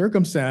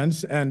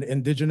and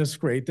indigenous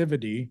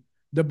creativity,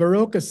 the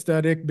Baroque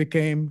aesthetic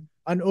became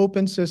an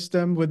open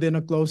system within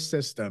a closed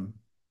system,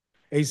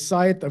 a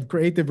site of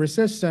creative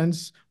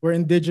resistance where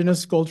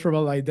indigenous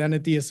cultural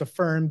identity is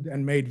affirmed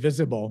and made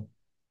visible.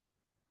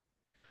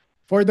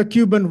 For the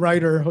Cuban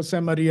writer Jose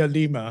Maria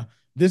Lima,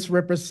 this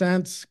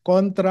represents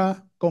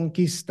contra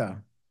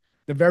conquista,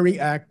 the very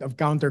act of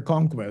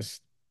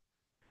counter-conquest.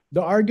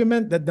 The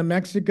argument that the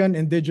Mexican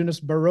indigenous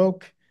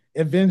Baroque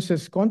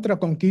evinces contra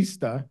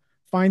conquista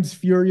finds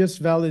furious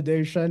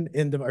validation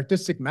in the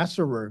artistic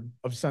masterwork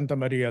of Santa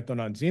Maria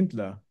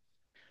Tonantzintla.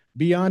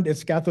 Beyond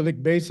its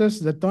Catholic basis,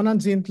 the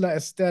Tonantzintla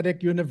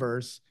aesthetic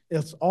universe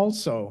is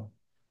also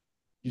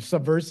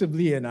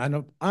subversively and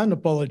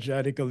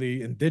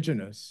unapologetically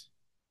indigenous.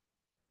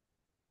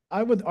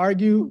 I would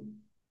argue,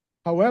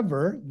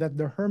 however, that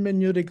the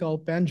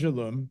hermeneutical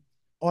pendulum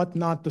ought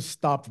not to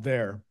stop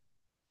there.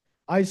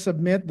 I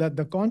submit that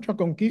the contra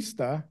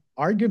conquista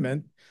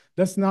argument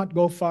does not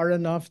go far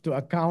enough to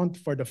account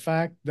for the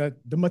fact that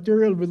the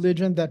material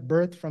religion that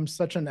birthed from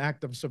such an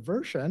act of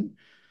subversion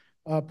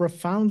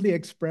profoundly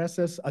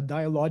expresses a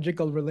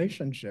dialogical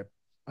relationship,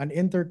 an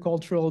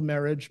intercultural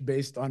marriage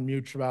based on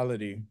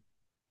mutuality.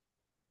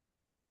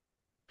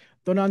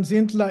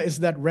 Tonantzintla is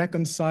that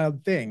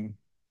reconciled thing.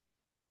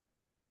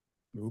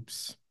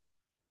 Oops.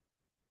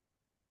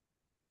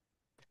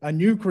 A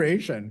new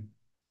creation.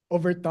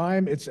 Over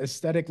time, its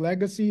aesthetic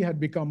legacy had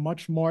become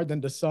much more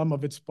than the sum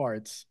of its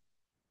parts.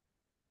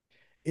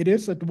 It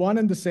is at one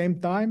and the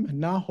same time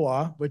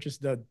Nahua, which is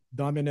the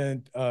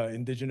dominant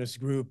indigenous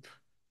group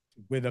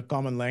with a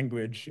common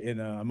language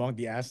among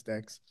the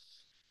Aztecs.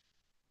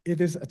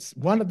 It is at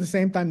one at the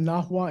same time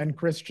Nahua and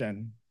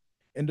Christian.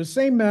 In the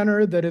same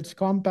manner that its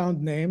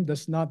compound name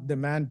does not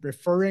demand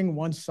preferring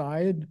one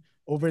side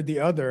over the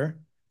other,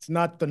 it's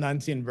not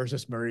Tonantzin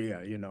versus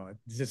Maria,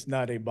 this is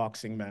not a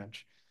boxing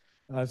match.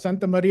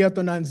 Santa Maria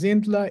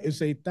Tonantzintla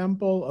is a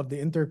temple of the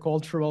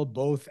intercultural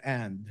both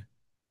and.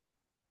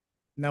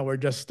 Now we're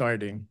just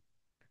starting.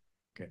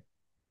 Okay.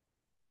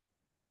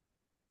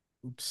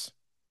 Oops.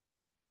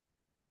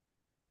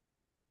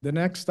 The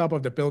next stop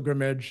of the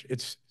pilgrimage,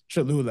 it's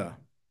Cholula.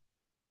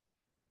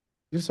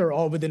 These are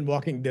all within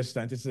walking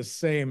distance. It's the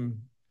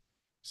same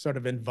sort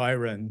of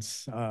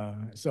environs.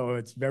 So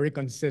it's very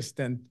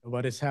consistent.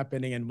 What is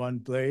happening in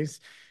one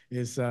place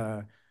is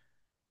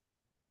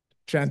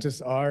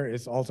chances are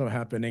it's also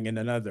happening in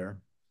another.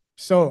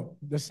 So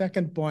the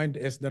second point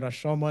is the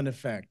Rashomon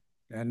effect.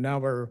 And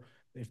now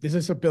if this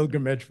is a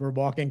pilgrimage, we're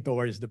walking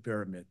towards the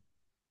pyramid.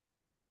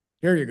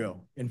 Here you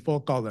go, in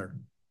full color.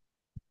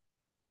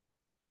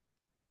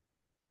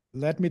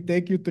 Let me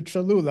take you to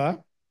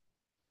Cholula.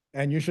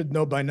 And you should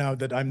know by now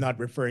that I'm not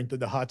referring to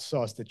the hot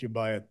sauce that you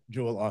buy at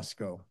Jewel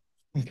Osco.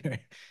 Okay.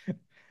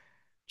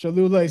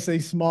 Cholula is a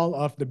small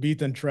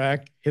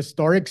off-the-beaten-track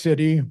historic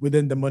city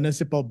within the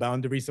municipal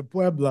boundaries of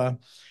Puebla.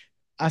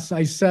 As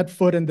I set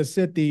foot in the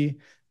city,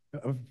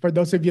 for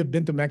those of you who've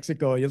been to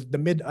Mexico, the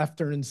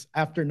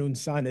mid-afternoon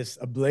sun is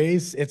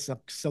ablaze. It's a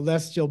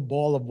celestial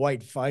ball of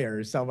white fire,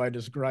 is how I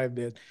described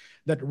it,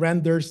 that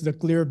renders the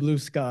clear blue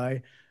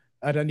sky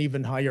at an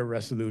even higher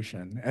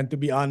resolution. And to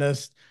be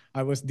honest,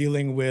 I was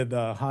dealing with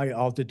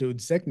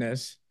high-altitude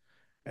sickness,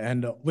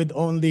 and with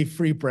only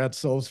free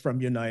pretzels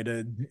from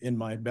United in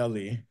my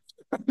belly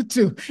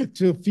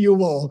to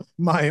fuel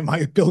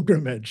my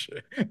pilgrimage.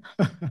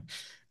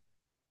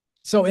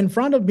 So in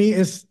front of me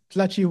is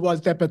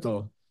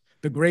Tlachihualtepetl,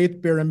 the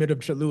Great Pyramid of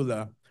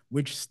Cholula,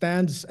 which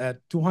stands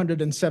at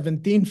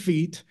 217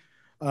 feet,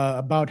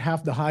 about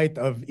half the height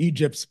of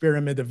Egypt's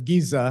Pyramid of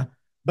Giza,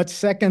 but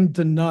second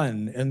to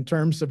none in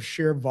terms of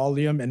sheer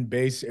volume and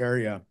base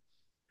area.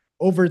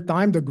 Over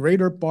time, the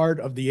greater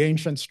part of the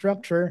ancient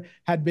structure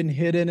had been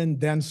hidden in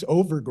dense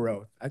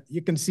overgrowth.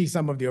 You can see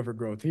some of the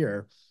overgrowth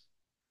here,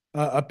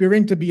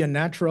 appearing to be a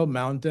natural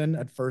mountain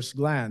at first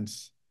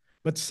glance.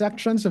 But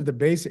sections of the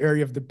base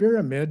area of the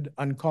pyramid,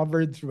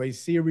 uncovered through a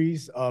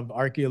series of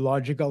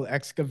archaeological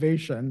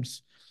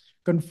excavations,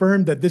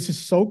 confirmed that this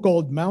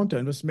so-called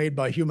mountain was made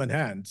by human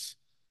hands.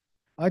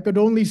 I could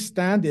only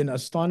stand in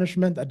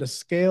astonishment at the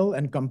scale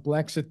and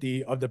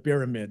complexity of the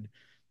pyramid,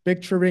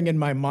 picturing in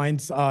my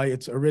mind's eye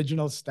its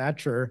original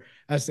stature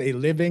as a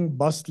living,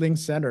 bustling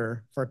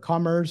center for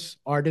commerce,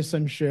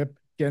 artisanship,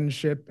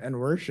 kinship, and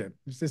worship.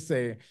 This is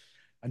a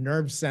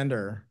nerve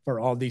center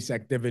for all these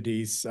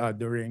activities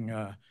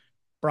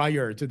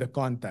prior to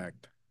the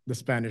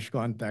Spanish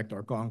contact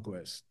or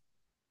conquest.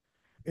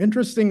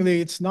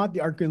 Interestingly, it's not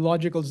the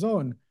archaeological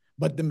zone,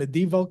 but the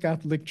medieval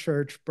Catholic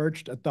Church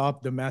perched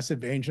atop the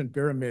massive ancient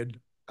pyramid.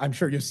 I'm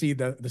sure you see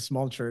the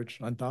small church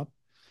on top.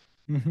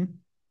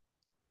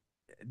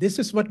 This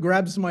is what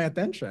grabs my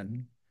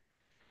attention.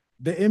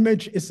 The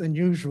image is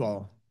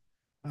unusual.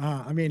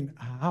 I mean,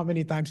 how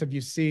many times have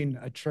you seen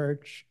a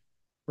church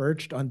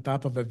perched on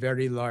top of a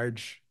very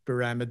large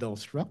pyramidal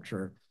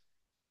structure?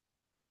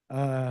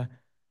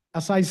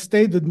 As I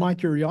stayed with my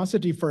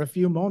curiosity for a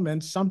few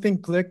moments,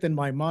 something clicked in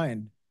my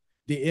mind.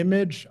 The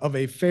image of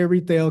a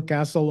fairy tale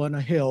castle on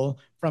a hill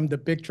from the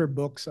picture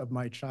books of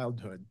my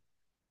childhood.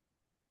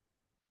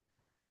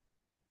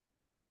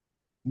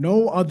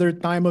 No other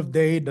time of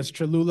day does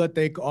Cholula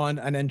take on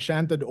an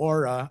enchanted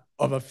aura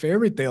of a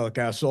fairy tale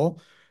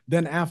castle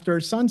than after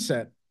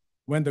sunset,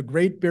 when the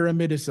Great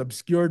Pyramid is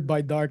obscured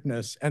by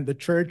darkness and the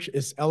church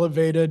is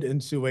elevated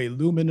into a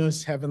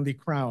luminous heavenly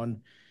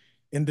crown.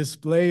 In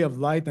display of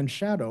light and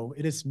shadow,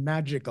 it is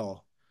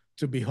magical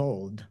to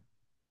behold.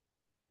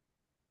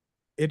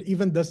 It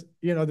even does,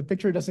 the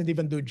picture doesn't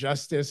even do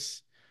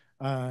justice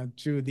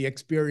to the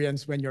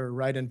experience when you're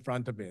right in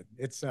front of it.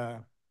 It's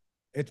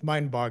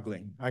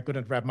mind-boggling. I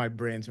couldn't wrap my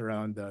brains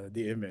around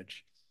the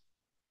image.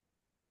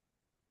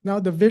 Now,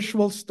 the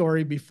visual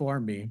story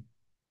before me,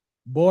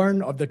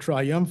 born of the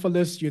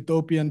triumphalist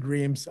utopian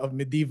dreams of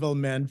medieval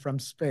men from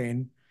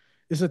Spain,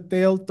 is a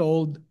tale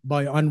told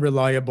by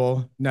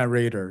unreliable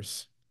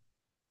narrators.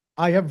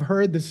 I have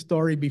heard this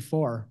story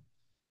before.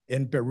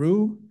 In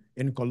Peru,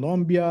 in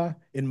Colombia,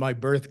 in my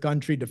birth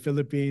country, the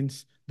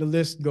Philippines, the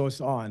list goes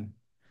on.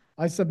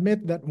 I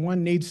submit that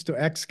one needs to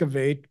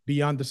excavate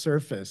beyond the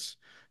surface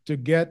to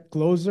get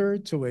closer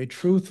to a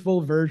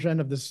truthful version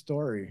of the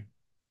story.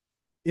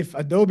 If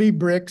adobe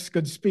bricks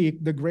could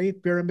speak, the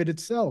Great Pyramid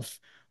itself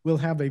will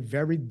have a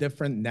very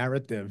different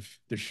narrative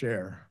to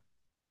share.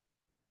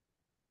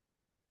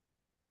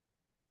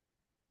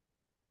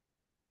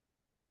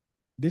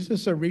 This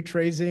is a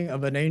retracing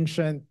of an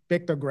ancient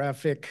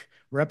pictographic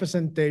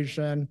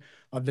representation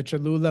of the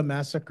Cholula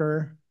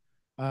massacre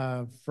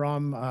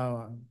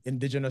from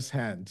Indigenous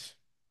hands.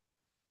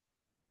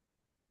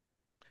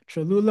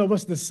 Cholula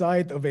was the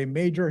site of a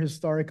major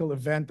historical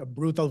event of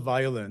brutal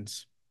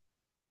violence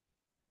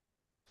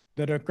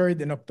that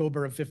occurred in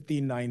October of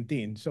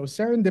 1519. So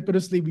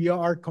serendipitously, we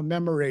are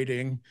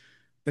commemorating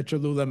the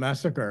Cholula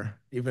massacre,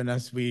 even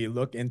as we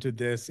look into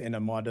this in a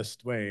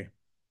modest way.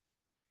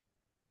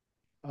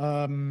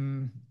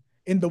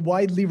 In the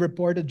widely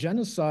reported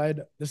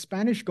genocide, the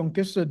Spanish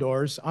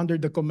conquistadors under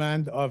the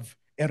command of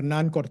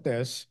Hernan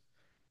Cortés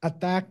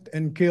attacked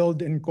and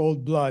killed in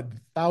cold blood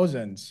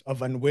thousands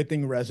of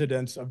unwitting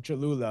residents of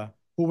Cholula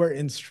who were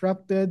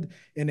instructed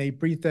in a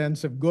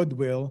pretense of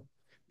goodwill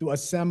to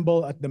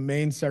assemble at the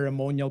main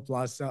ceremonial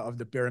plaza of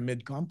the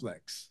pyramid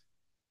complex.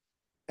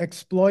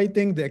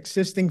 Exploiting the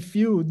existing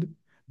feud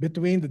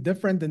between the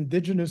different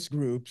indigenous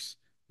groups,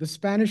 the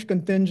Spanish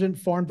contingent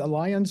formed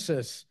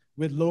alliances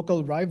with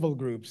local rival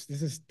groups.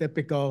 This is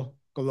typical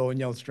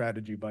colonial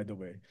strategy, by the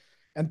way.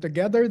 And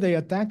together they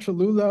attacked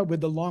Cholula with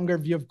the longer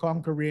view of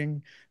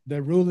conquering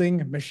the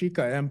ruling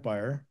Mexica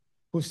Empire,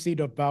 whose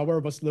seat of power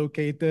was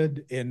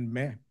located in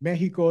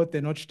Mexico,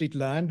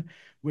 Tenochtitlan,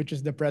 which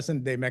is the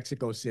present-day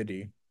Mexico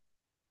City.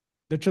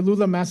 The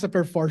Cholula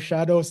massacre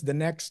foreshadows the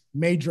next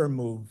major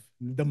move,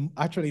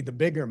 actually the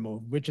bigger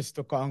move, which is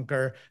to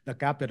conquer the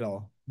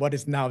capital, what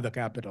is now the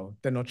capital,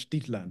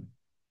 Tenochtitlan.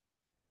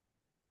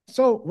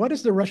 So what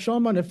is the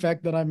Rashomon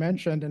effect that I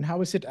mentioned, and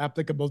how is it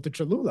applicable to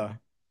Cholula?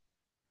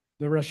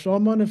 The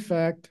Rashomon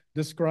effect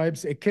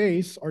describes a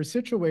case or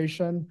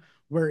situation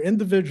where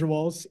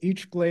individuals,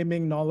 each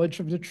claiming knowledge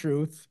of the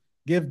truth,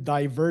 give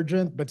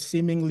divergent but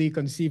seemingly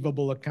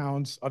conceivable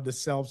accounts of the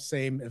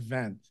self-same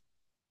event.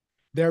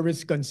 There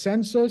is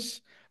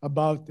consensus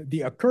about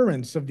the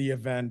occurrence of the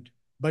event,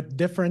 but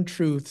different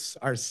truths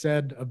are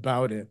said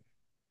about it.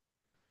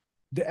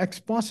 The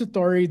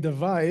expository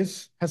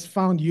device has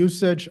found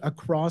usage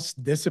across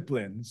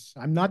disciplines.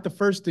 I'm not the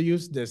first to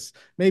use this,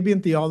 maybe in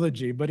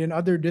theology, but in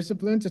other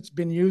disciplines, it's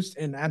been used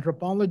in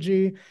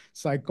anthropology,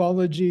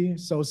 psychology,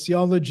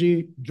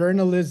 sociology,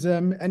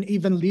 journalism, and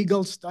even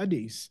legal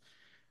studies.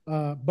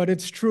 But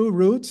its true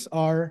roots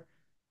are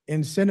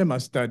in cinema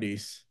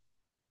studies.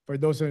 For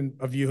those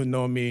of you who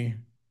know me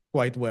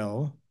quite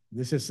well,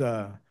 this is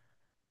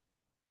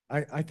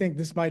I think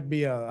this might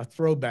be a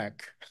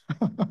throwback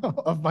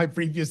of my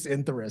previous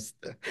interest.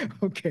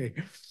 Okay.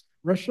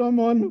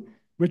 Rashomon,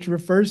 which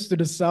refers to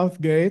the south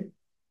gate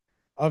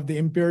of the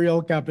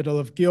imperial capital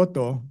of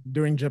Kyoto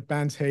during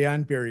Japan's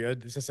Heian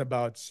period. This is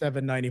about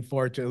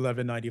 794 to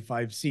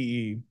 1195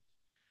 CE.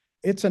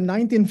 It's a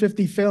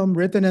 1950 film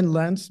written in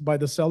lens by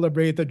the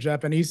celebrated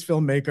Japanese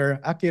filmmaker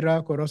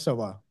Akira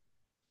Kurosawa.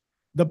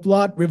 The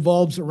plot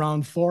revolves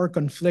around four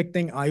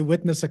conflicting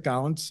eyewitness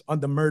accounts on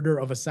the murder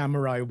of a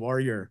samurai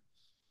warrior.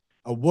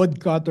 A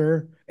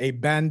woodcutter, a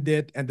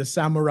bandit, and the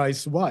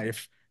samurai's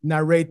wife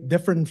narrate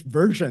different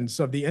versions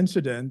of the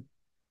incident.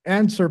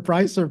 And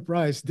surprise,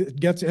 surprise, it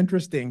gets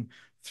interesting.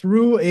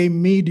 Through a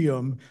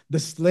medium, the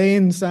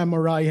slain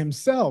samurai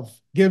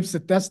himself gives a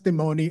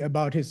testimony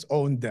about his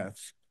own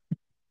death.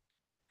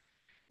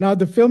 Now,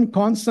 the film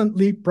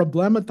constantly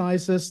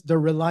problematizes the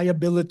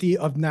reliability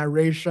of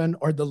narration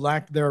or the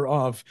lack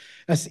thereof,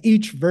 as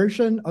each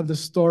version of the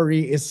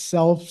story is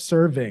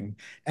self-serving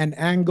and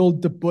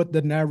angled to put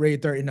the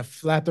narrator in a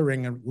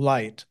flattering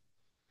light.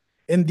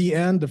 In the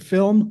end, the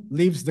film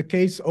leaves the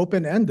case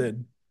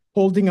open-ended,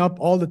 holding up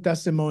all the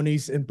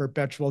testimonies in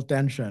perpetual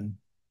tension.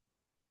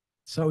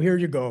 So here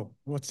you go.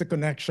 What's the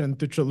connection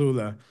to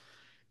Cholula?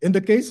 In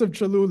the case of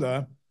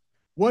Cholula,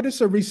 what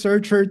is a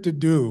researcher to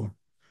do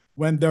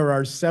when there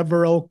are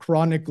several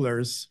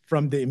chroniclers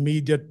from the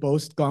immediate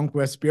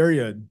post-conquest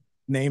period,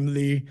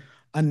 namely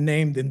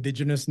unnamed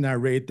indigenous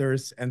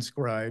narrators and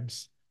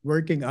scribes,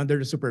 working under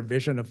the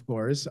supervision, of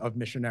course, of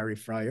missionary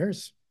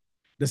friars,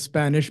 the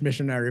Spanish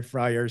missionary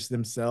friars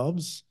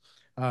themselves,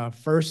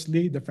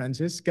 firstly, the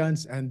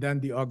Franciscans, and then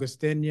the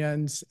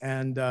Augustinians,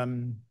 and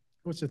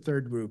what's the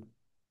third group?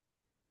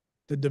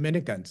 The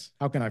Dominicans.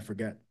 How can I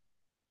forget?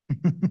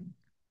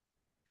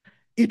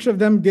 Each of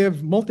them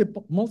give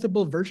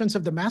multiple versions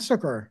of the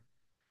massacre,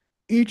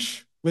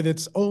 each with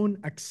its own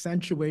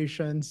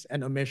accentuations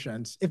and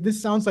omissions. If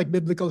this sounds like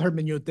biblical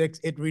hermeneutics,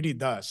 it really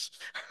does.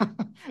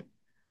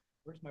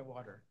 Where's my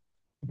water?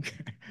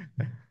 Okay.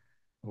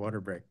 Water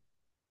break.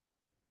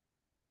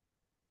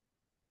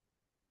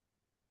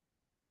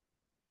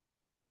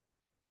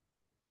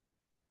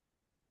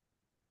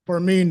 For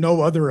me,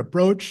 no other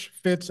approach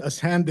fits as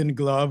hand in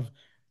glove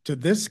to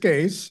this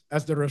case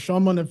as the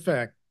Rashomon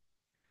effect.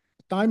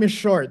 Time is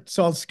short,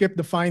 so I'll skip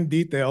the fine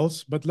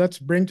details, but let's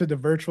bring to the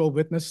virtual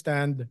witness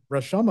stand,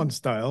 Rashomon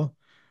style,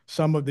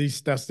 some of these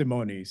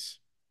testimonies.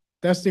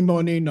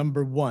 Testimony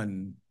number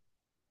 1.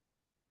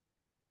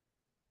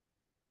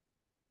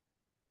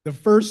 The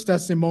first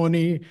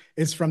testimony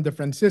is from the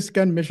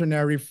Franciscan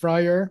missionary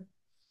friar,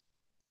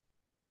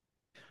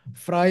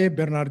 Fray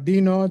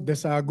Bernardino de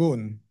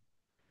Sahagún,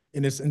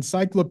 in his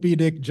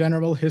encyclopedic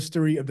General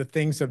History of the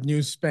Things of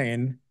New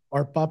Spain,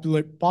 or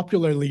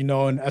popularly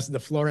known as the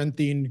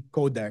Florentine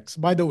Codex.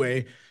 By the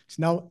way,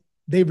 now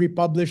they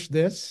republished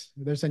this.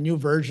 There's a new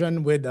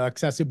version with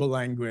accessible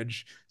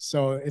language.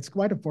 So it's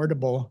quite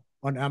affordable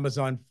on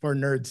Amazon for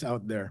nerds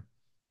out there.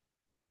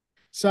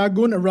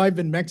 Sahagún arrived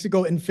in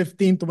Mexico in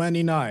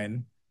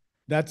 1529.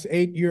 That's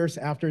 8 years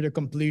after the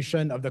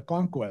completion of the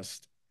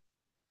conquest.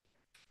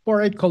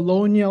 For a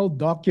colonial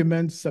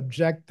document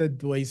subjected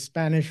to a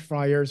Spanish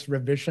friar's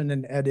revision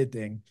and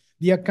editing,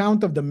 the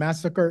account of the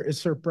massacre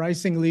is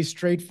surprisingly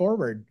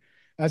straightforward,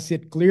 as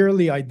it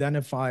clearly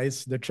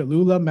identifies the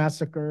Cholula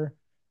massacre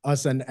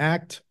as an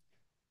act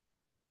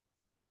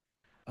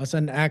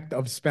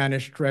of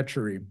Spanish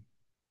treachery.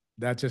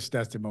 That's his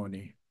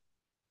testimony.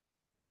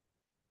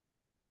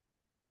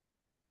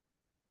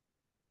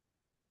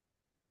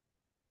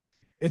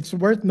 It's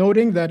worth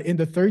noting that in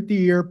the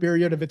 30-year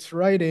period of its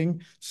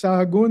writing,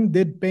 Sahagún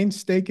did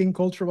painstaking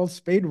cultural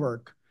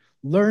spadework,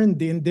 learned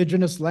the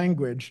indigenous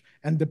language,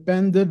 and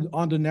depended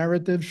on the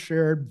narrative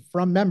shared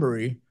from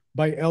memory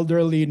by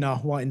elderly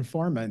Nahua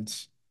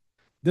informants.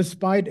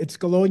 Despite its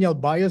colonial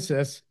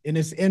biases, in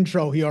his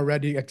intro, he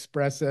already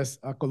expresses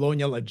a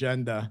colonial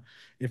agenda,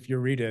 if you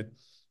read it.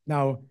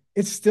 Now,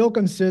 it's still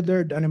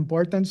considered an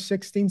important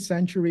 16th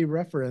century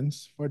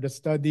reference for the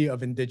study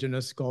of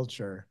indigenous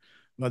culture.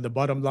 Well, the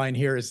bottom line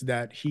here is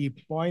that he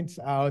points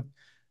out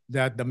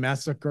that the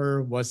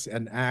massacre was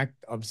an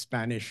act of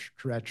Spanish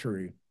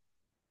treachery.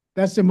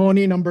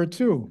 Testimony number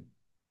 2.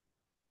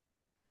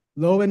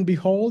 Lo and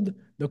behold,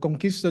 the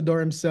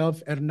conquistador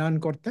himself, Hernan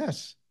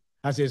Cortés,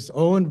 has his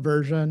own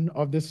version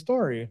of this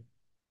story.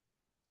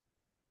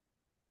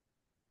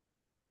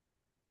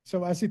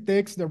 So as he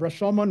takes the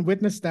Rashomon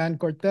witness stand,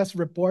 Cortés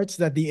reports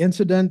that the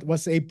incident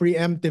was a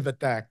preemptive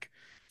attack,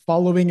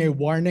 following a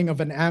warning of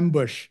an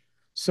ambush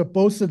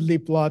supposedly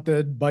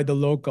plotted by the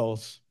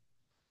locals.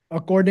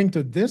 According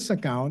to this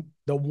account,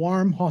 the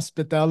warm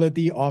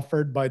hospitality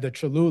offered by the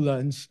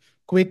Cholulans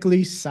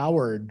quickly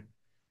soured.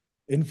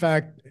 In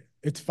fact,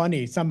 it's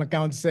funny. Some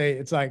accounts say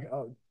it's like,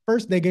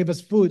 first they gave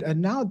us food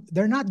and now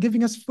they're not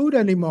giving us food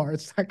anymore.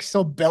 It's like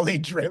so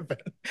belly-driven,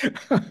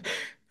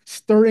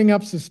 stirring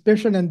up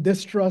suspicion and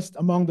distrust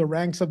among the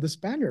ranks of the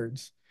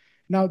Spaniards.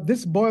 Now,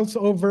 this boils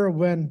over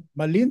when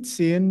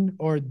Malintzin,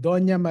 or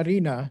Doña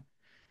Marina,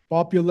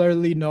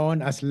 popularly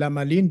known as La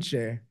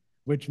Malinche,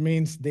 which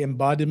means the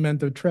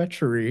embodiment of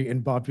treachery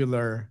in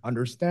popular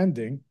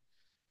understanding,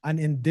 an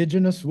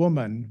indigenous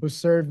woman who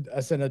served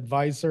as an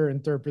advisor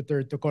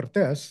interpreter to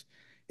Cortés,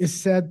 is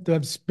said to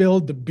have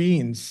spilled the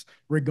beans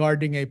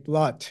regarding a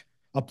plot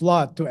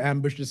to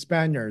ambush the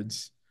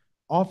Spaniards.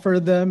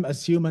 offer them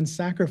as human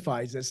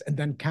sacrifices, and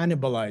then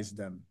cannibalize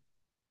them.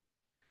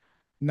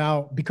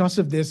 Now, because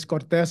of this,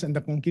 Cortes and the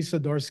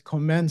conquistadors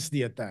commenced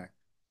the attack.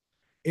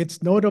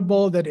 It's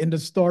notable that in the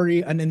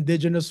story, an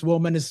indigenous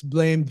woman is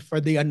blamed for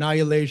the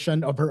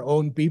annihilation of her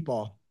own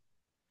people.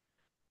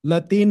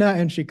 Latina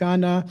and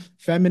Chicana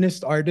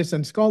feminist artists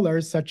and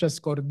scholars such as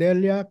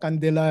Cordelia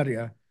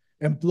Candelaria,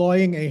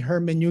 employing a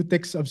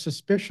hermeneutics of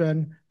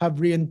suspicion,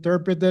 have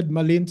reinterpreted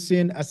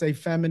Malintzin as a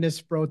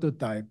feminist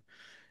prototype,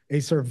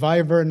 a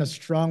survivor and a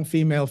strong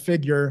female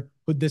figure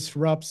who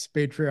disrupts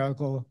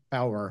patriarchal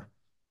power.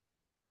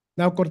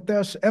 Now,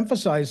 Cortes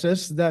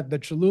emphasizes that the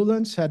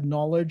Cholulans had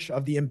knowledge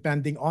of the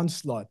impending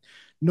onslaught,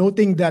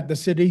 noting that the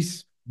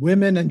city's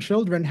women and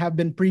children have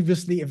been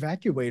previously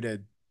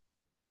evacuated.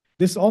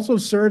 This also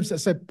serves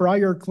as a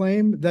prior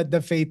claim that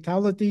the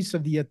fatalities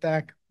of the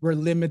attack were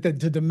limited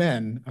to the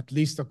men, at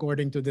least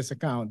according to this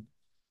account.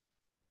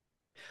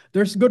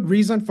 There's good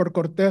reason for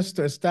Cortes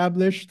to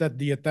establish that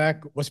the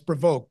attack was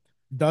provoked,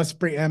 thus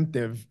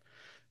preemptive.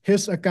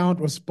 His account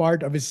was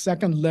part of his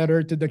second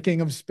letter to the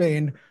King of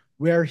Spain,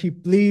 where he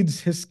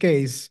pleads his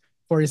case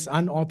for his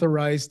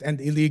unauthorized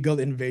and illegal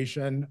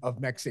invasion of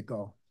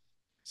Mexico.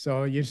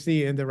 So you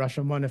see in the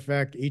Rashomon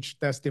effect, each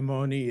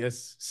testimony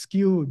is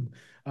skewed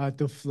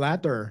to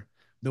flatter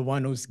the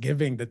one who's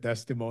giving the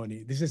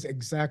testimony. This is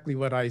exactly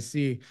what I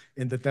see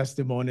in the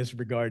testimonies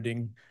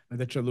regarding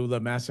the Cholula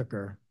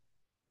massacre.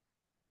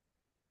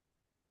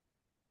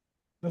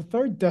 The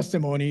third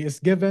testimony is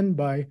given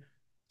by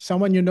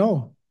someone you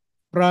know,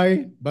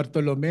 Fray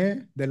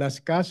Bartolome de las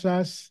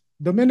Casas,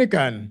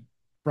 Dominican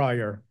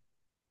friar.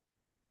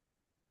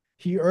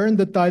 He earned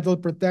the title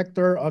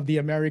Protector of the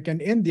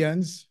American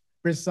Indians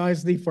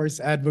precisely for his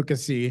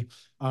advocacy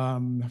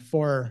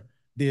for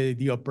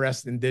the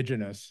oppressed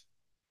indigenous.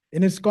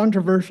 In his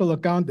controversial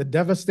account, The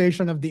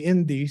Devastation of the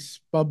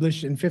Indies,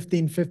 published in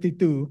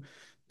 1552,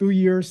 2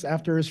 years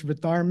after his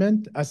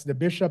retirement as the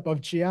Bishop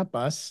of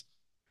Chiapas,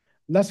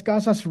 Las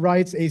Casas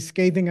writes a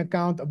scathing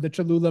account of the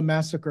Cholula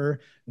massacre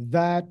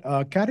that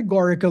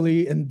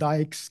categorically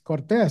indicts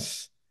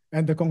Cortes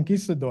and the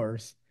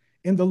conquistadors.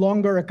 In the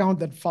longer account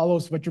that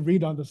follows what you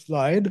read on the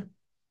slide,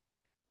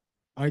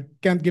 I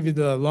can't give you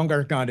the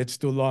longer account, it's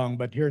too long,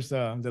 but here's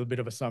a little bit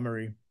of a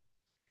summary.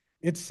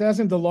 It says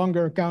in the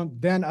longer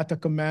account, then at the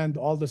command,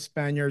 all the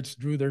Spaniards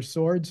drew their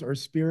swords or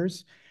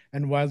spears,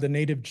 and while the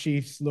native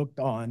chiefs looked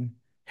on,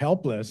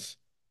 helpless,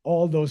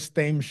 all those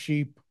tame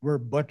sheep were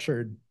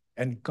butchered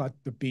and cut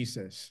to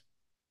pieces.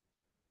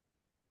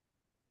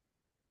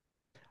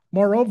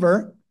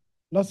 Moreover,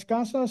 Las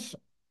Casas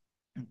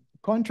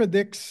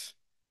contradicts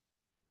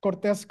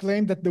Cortes'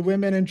 claim that the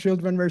women and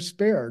children were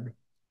spared.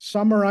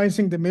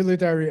 Summarizing the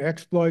military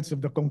exploits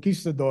of the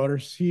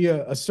conquistadors, he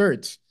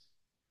asserts,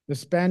 the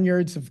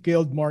Spaniards have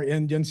killed more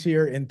Indians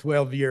here in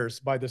 12 years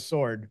by the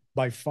sword,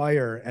 by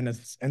fire, and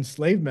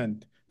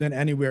enslavement than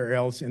anywhere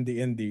else in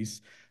the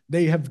Indies.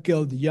 They have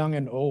killed young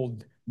and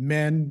old,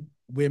 men,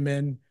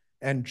 women,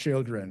 and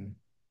children.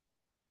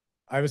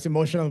 I was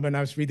emotional when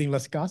I was reading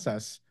Las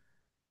Casas.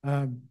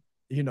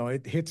 You know,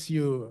 it hits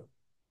you.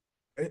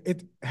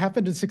 It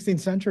happened in the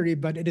 16th century,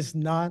 but it is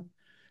not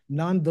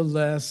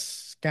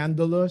nonetheless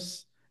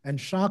scandalous and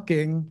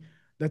shocking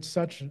that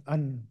such a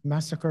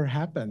massacre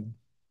happened.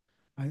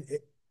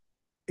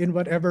 In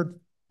whatever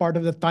part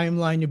of the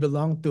timeline you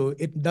belong to,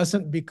 it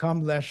doesn't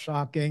become less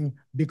shocking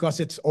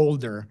because it's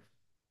older.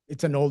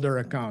 It's an older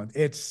account.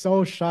 It's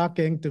so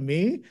shocking to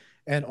me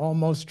and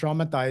almost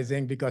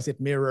traumatizing because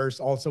it mirrors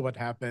also what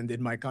happened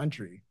in my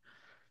country.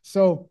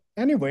 So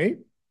anyway,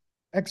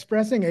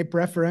 expressing a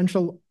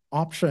preferential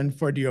option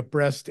for the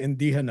oppressed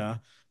Indigena,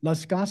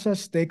 Las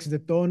Casas takes the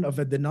tone of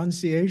a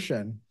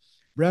denunciation,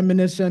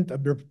 reminiscent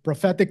of the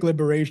prophetic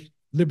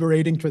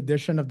liberating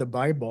tradition of the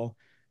Bible,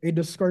 a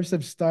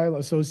discursive style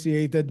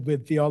associated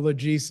with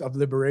theologies of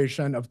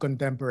liberation of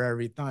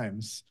contemporary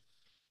times.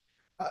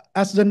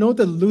 As the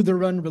noted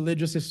Lutheran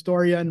religious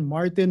historian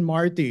Martin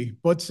Marty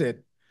puts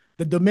it,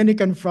 the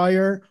Dominican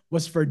friar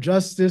was for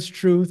justice,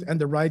 truth, and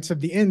the rights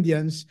of the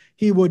Indians.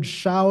 He would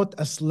shout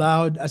as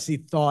loud as he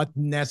thought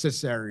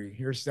necessary.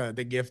 Here's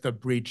the gift of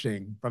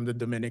preaching from the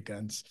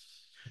Dominicans.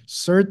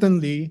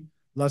 Certainly,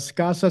 Las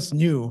Casas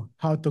knew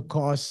how to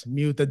cause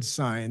muted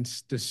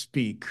signs to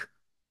speak.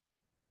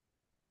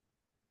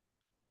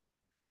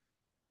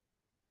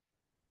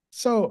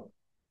 So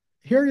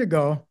here you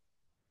go.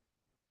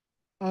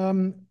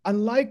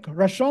 Unlike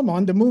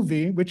Rashomon, the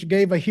movie, which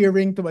gave a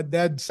hearing to a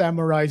dead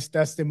samurai's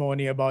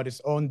testimony about his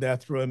own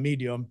death through a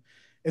medium,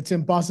 it's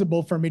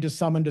impossible for me to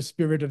summon the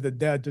spirit of the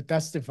dead to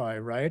testify,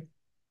 right?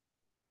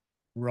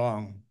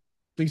 Wrong.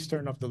 Please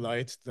turn off the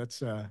lights.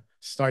 Let's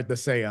start the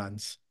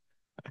seance.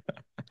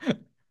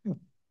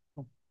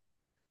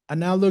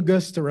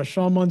 Analogous to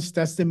Rashomon's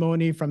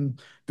testimony from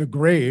the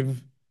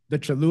grave, the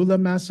Cholula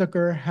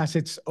massacre has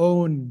its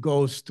own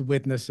ghost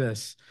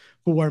witnesses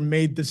who are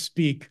made to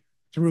speak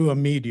through a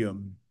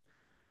medium.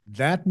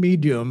 That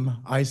medium,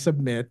 I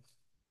submit,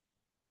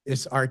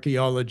 is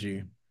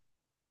archaeology.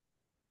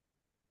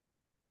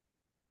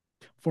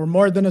 For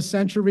more than a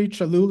century,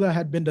 Cholula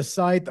had been the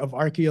site of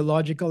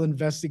archaeological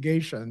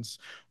investigations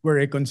where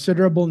a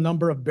considerable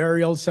number of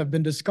burials have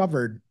been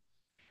discovered.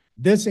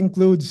 This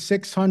includes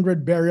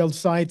 600 burial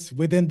sites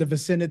within the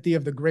vicinity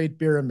of the Great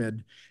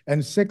Pyramid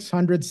and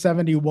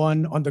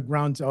 671 on the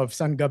grounds of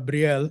San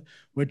Gabriel,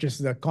 which is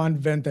the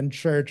convent and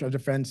church of the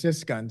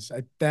Franciscans,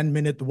 a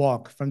 10-minute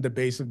walk from the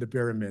base of the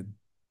pyramid.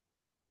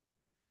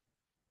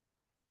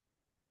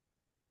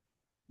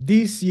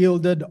 These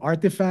yielded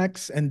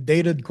artifacts and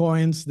dated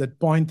coins that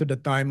point to the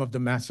time of the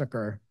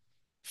massacre.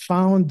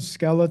 Found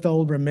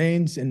skeletal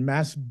remains in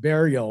mass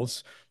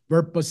burials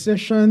were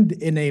positioned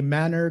in a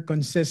manner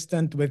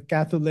consistent with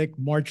Catholic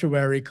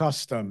mortuary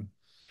custom,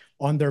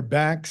 on their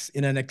backs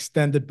in an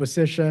extended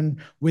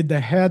position with the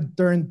head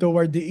turned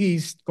toward the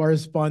east,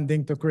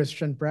 corresponding to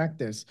Christian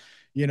practice.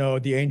 You know,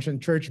 the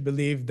ancient church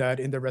believed that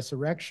in the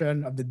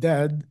resurrection of the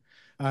dead,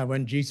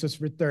 when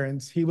Jesus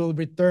returns, he will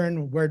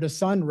return where the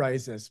sun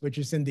rises, which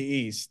is in the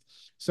east.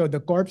 So the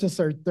corpses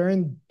are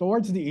turned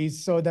towards the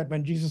east so that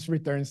when Jesus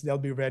returns, they'll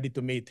be ready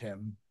to meet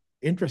him.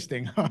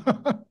 Interesting.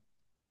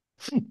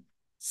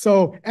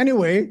 So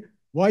anyway,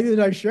 why did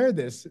I share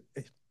this?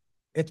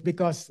 It's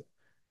because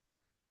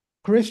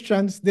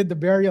Christians did the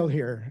burial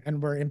here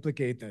and were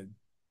implicated.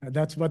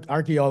 That's what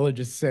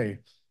archaeologists say.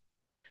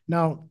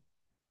 Now,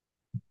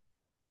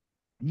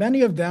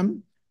 many of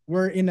them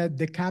were in a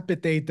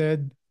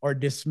decapitated or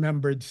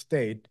dismembered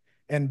state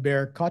and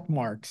bear cut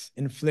marks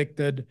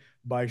inflicted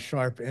by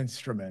sharp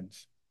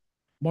instruments.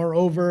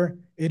 Moreover,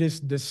 it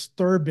is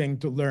disturbing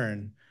to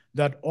learn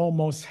that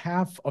almost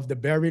half of the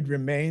buried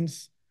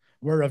remains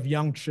were of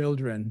young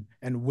children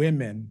and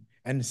women,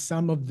 and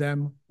some of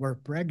them were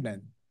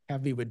pregnant,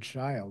 heavy with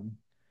child.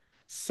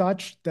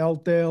 Such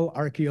telltale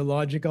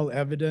archaeological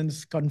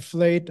evidence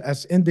conflate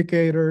as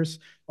indicators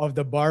of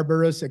the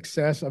barbarous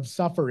excess of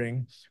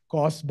suffering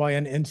caused by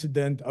an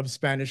incident of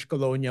Spanish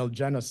colonial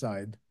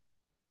genocide.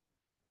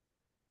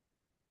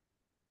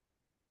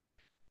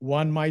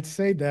 One might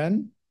say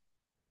then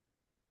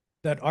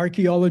that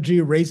archaeology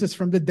raises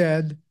from the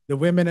dead the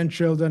women and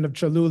children of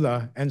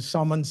Cholula and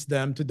summons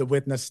them to the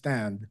witness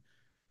stand.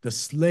 The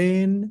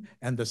slain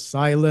and the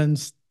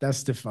silenced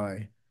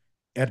testify.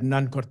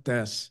 Hernan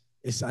Cortes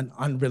is an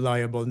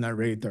unreliable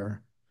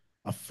narrator,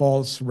 a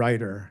false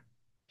writer.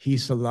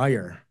 He's a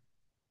liar.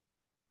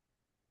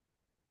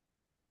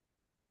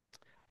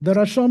 The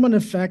Rashomon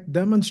effect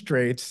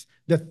demonstrates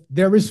that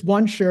there is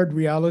one shared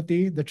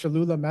reality, the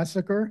Cholula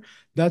massacre,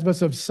 that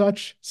was of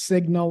such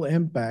signal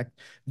impact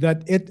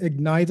that it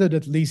ignited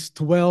at least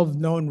 12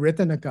 known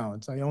written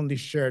accounts. I only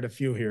shared a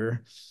few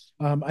here.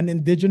 An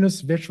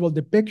indigenous visual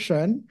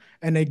depiction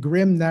and a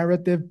grim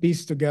narrative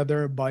pieced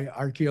together by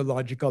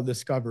archaeological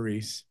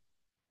discoveries.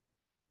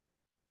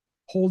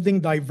 Holding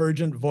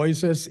divergent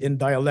voices in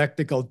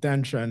dialectical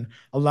tension,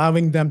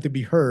 allowing them to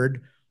be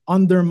heard,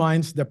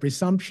 undermines the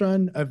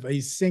presumption of a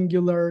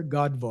singular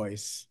God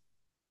voice.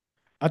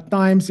 At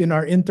times in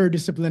our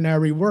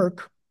interdisciplinary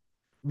work,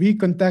 we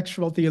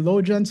contextual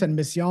theologians and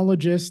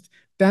missiologists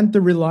tend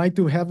to rely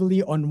too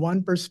heavily on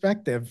one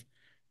perspective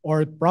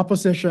or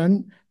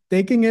proposition,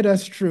 taking it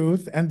as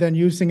truth and then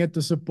using it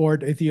to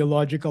support a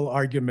theological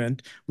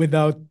argument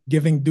without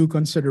giving due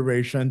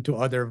consideration to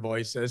other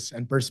voices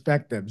and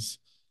perspectives.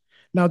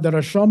 Now, the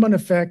Rashomon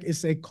effect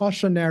is a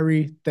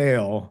cautionary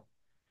tale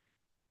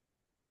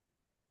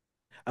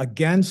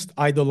against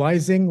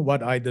idolizing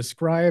what I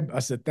describe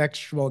as a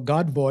textual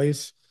God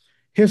voice,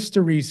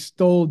 histories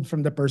told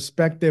from the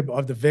perspective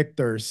of the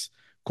victors,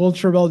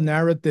 cultural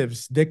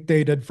narratives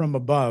dictated from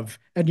above,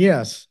 and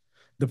yes,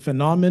 the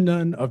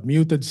phenomenon of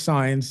muted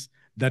signs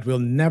that will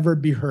never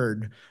be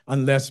heard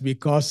unless we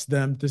cause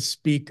them to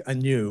speak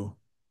anew.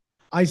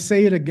 I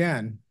say it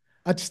again,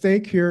 at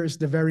stake here is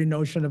the very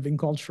notion of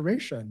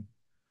inculturation.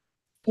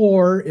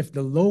 For if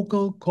the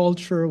local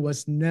culture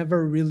was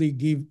never really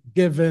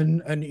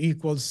given an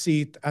equal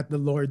seat at the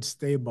Lord's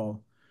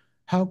table,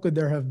 how could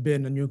there have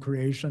been a new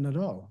creation at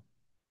all?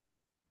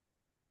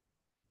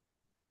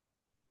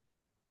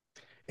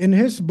 In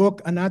his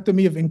book,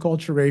 Anatomy of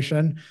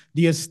Inculturation,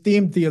 the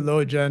esteemed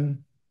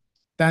theologian,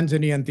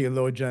 Tanzanian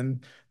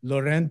theologian,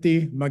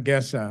 Laurenti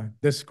Magesa,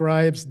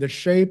 describes the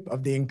shape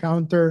of the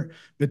encounter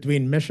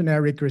between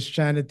missionary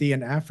Christianity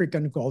and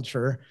African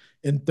culture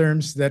in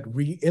terms that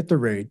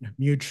reiterate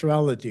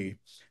mutuality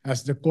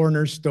as the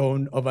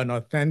cornerstone of an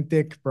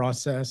authentic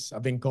process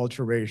of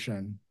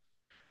inculturation.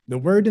 The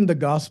word in the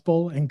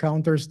gospel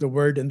encounters the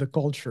word in the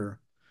culture.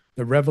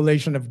 The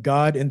revelation of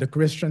God in the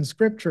Christian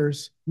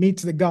scriptures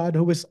meets the God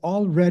who is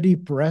already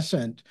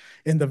present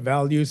in the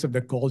values of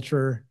the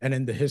culture and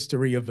in the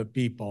history of the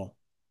people.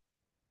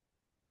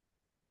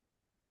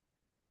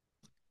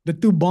 The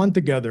two bond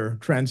together,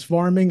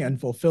 transforming and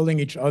fulfilling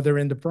each other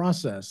in the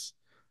process.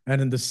 And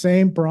in the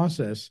same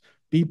process,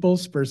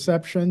 people's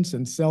perceptions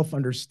and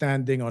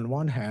self-understanding on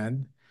one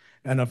hand,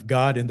 and of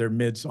God in their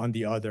midst on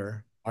the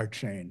other, are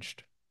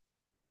changed.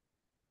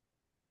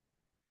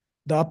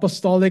 The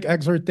apostolic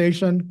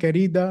exhortation,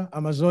 Querida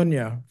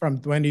Amazonia, from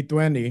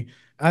 2020,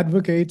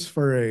 advocates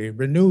for a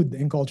renewed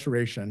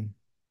inculturation.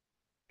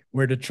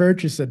 where the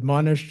church is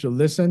admonished to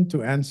listen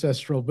to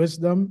ancestral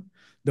wisdom,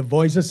 the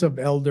voices of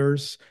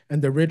elders,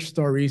 and the rich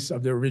stories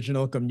of the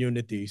original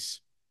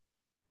communities.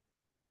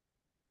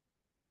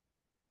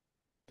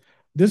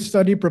 This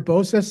study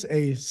proposes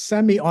a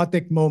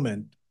semiotic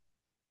moment.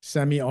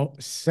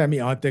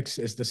 Semiotics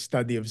is the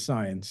study of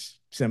science,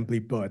 simply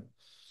put,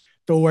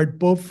 toward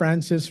Pope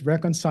Francis'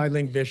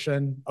 reconciling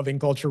vision of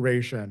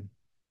inculturation.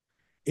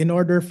 In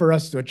order for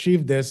us to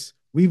achieve this,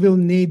 we will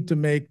need to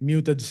make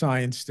muted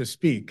science to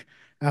speak.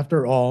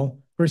 After all,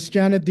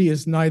 Christianity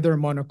is neither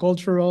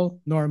monocultural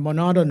nor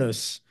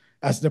monotonous,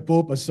 as the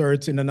Pope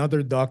asserts in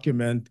another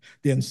document,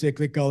 the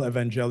encyclical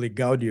Evangelii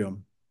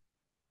Gaudium.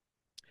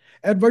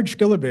 Edward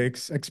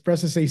Schillebeeckx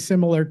expresses a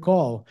similar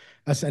call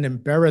as an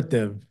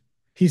imperative.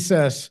 He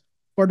says,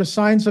 "For the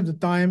signs of the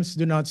times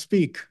do not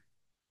speak.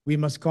 We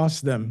must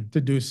cause them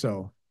to do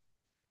so."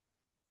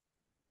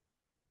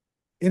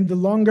 In the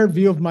longer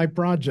view of my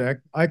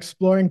project, I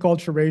explore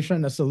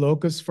inculturation as a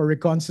locus for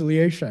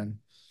reconciliation,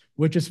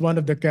 which is one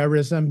of the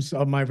charisms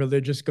of my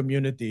religious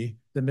community,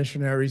 the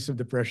Missionaries of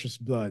the Precious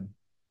Blood.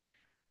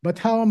 But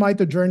how am I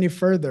to journey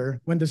further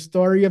when the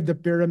story of the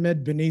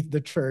pyramid beneath the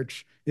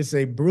church is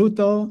a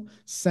brutal,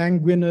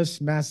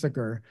 sanguinous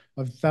massacre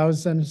of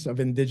thousands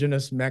of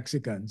indigenous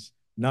Mexicans,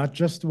 not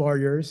just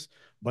warriors,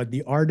 but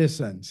the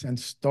artisans and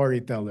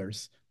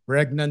storytellers,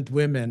 pregnant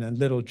women and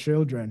little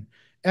children,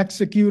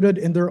 executed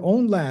in their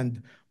own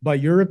land by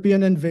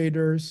European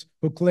invaders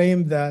who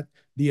claim that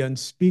the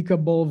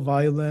unspeakable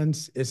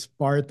violence is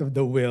part of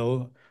the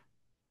will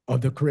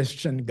of the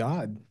Christian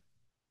God.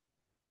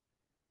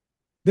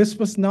 This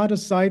was not a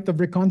site of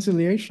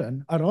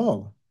reconciliation at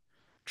all.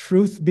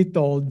 Truth be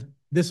told,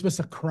 this was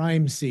a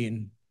crime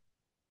scene.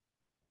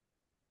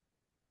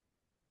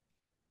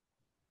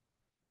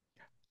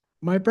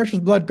 My precious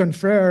blood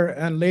confrere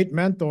and late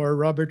mentor,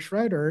 Robert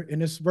Schreider,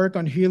 in his work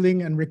on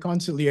healing and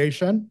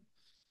reconciliation,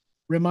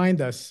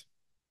 remind us,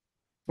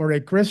 for a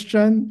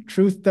Christian,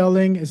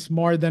 truth-telling is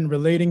more than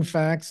relating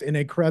facts in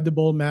a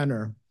credible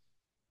manner.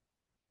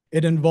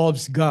 It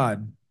involves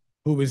God,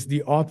 who is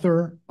the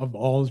author of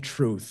all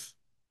truth.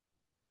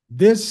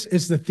 This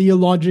is the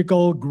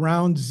theological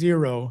ground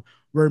zero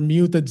where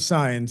muted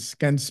science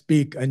can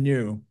speak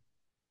anew.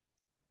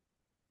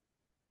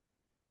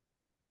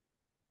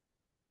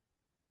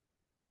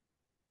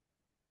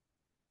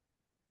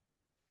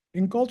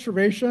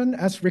 Inculturation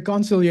as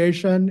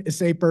reconciliation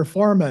is a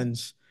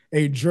performance,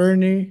 a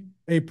journey,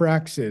 a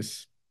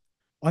praxis.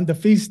 On the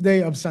feast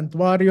day of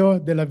Santuario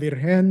de la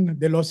Virgen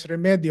de los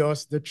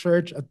Remedios, the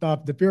church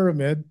atop the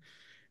pyramid,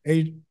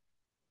 a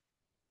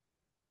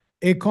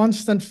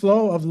constant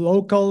flow of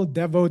local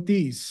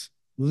devotees,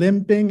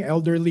 limping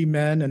elderly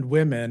men and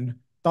women,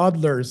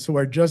 toddlers who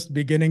are just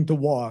beginning to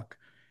walk,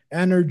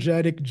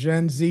 energetic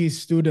Gen Z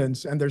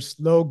students and their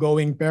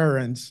slow-going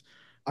parents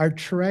are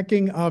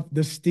trekking up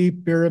the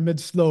steep pyramid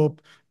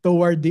slope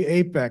toward the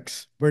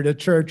apex where the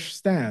church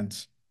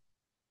stands.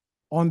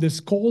 On this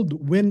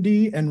cold,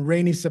 windy, and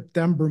rainy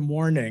September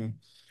morning,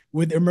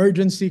 with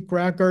emergency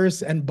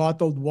crackers and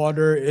bottled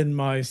water in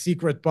my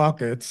secret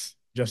pockets,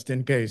 just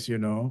in case, you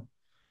know,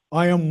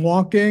 I am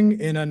walking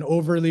in an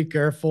overly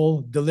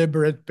careful,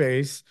 deliberate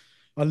pace,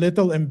 a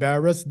little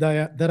embarrassed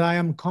that I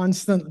am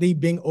constantly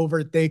being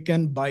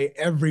overtaken by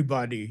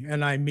everybody,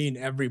 and I mean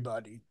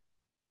everybody.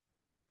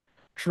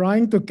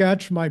 Trying to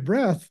catch my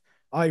breath,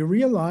 I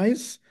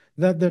realize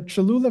that the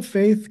Cholula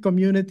faith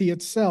community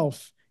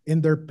itself,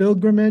 in their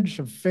pilgrimage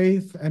of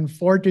faith and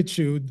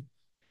fortitude,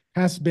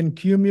 has been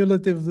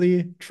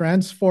cumulatively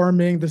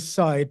transforming the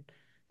site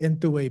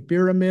into a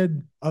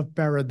pyramid of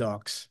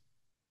paradox.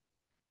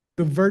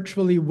 To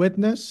virtually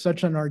witness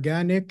such an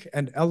organic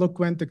and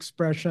eloquent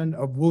expression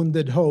of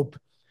wounded hope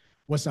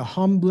was a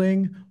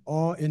humbling,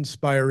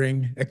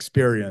 awe-inspiring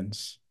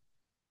experience.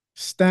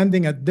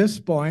 Standing at this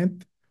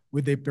point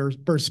with a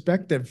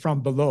perspective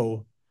from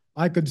below,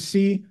 I could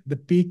see the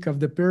peak of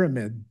the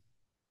pyramid.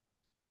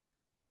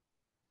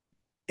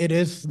 It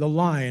is the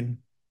line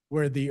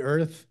where the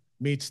earth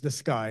meets the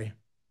sky.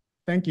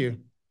 Thank you.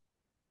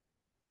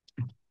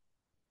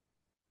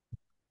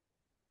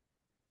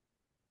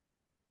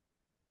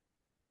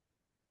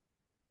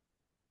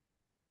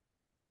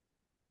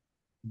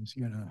 I'm just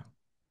gonna.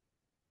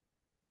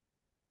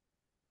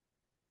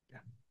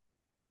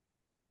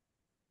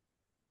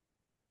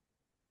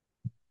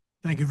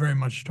 Thank you very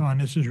much, Ton.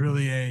 This is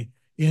really a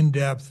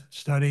in-depth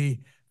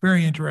study,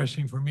 very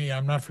interesting for me.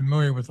 I'm not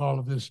familiar with all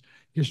of this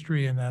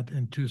history and that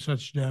into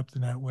such depth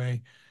in that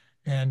way.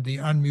 And the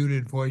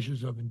unmuted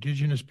voices of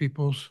indigenous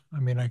peoples, I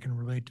mean, I can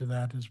relate to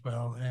that as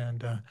well.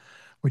 And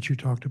what you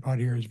talked about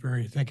here is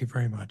thank you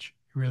very much.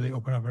 You really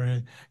open up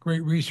a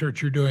great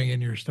research you're doing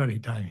in your study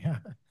time. Yeah.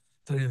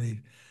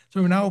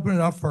 So we now open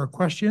it up for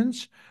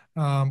questions.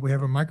 We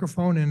have a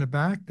microphone in the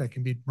back that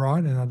can be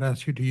brought, and I'd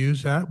ask you to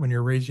use that when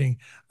you're raising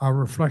a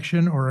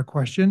reflection or a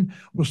question.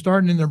 We'll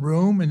start in the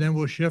room, and then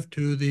we'll shift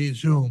to the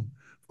Zoom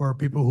for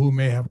people who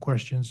may have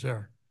questions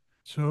there.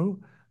 So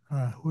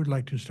who would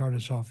like to start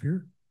us off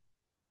here?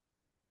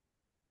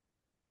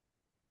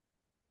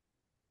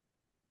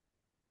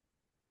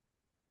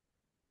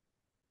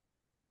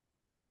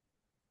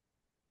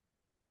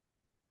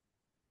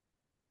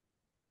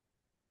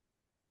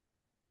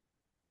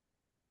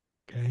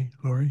 Okay,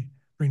 Lori,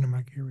 bring the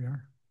mic. Here we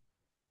are.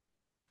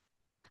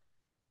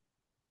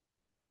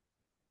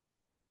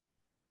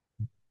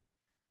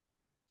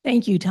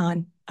 Thank you,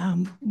 Ton.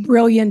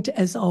 Brilliant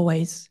as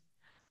always.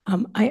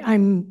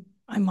 I'm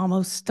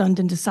almost stunned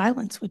into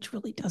silence, which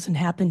really doesn't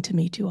happen to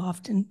me too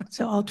often.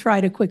 So I'll try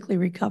to quickly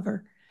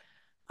recover.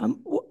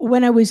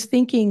 When I was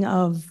thinking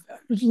of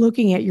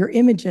looking at your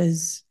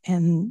images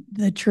and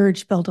the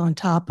church built on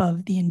top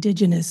of the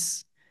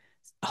Indigenous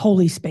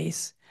holy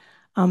space,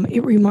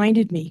 it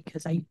reminded me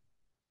because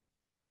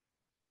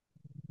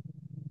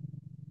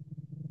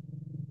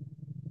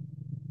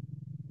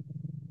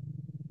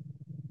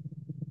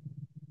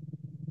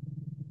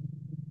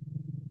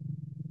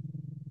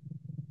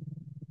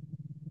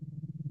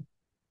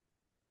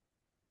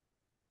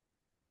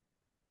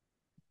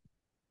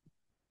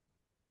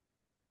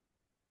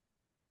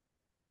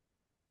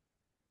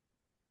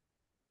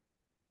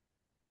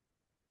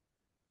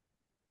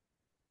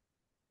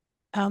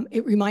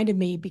it reminded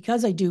me,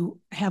 because I do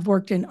have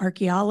worked in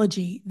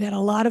archaeology, that a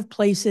lot of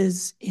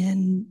places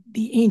in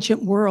the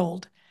ancient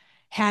world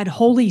had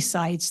holy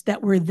sites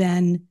that were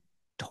then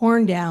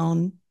torn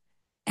down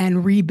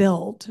and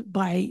rebuilt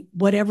by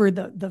whatever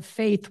the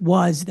faith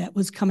was that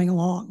was coming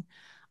along.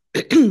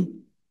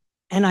 And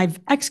I've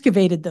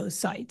excavated those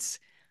sites.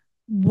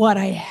 What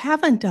I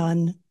haven't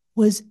done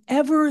was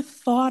ever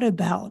thought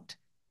about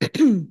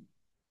the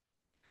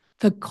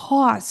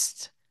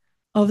cost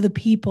of the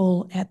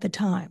people at the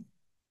time.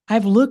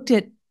 I've looked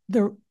at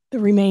the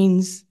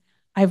remains,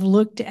 I've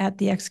looked at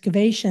the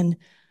excavation,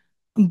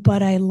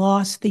 but I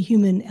lost the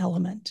human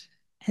element.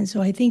 And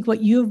so I think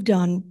what you've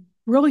done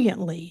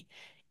brilliantly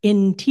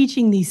in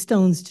teaching these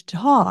stones to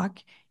talk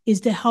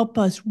is to help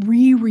us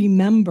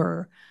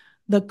remember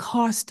the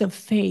cost of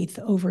faith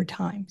over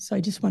time. So I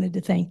just wanted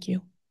to thank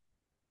you.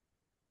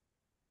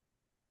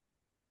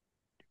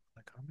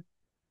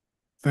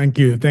 Thank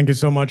you. Thank you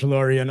so much,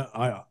 Lori. And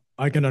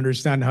I can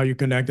understand how you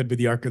connected with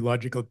the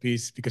archaeological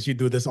piece because you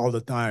do this all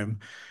the time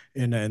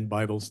in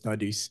Bible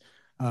studies.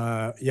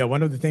 Yeah,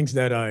 one of the things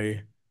that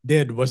I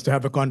did was to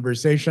have a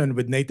conversation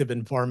with native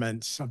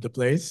informants of the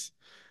place.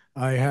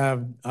 I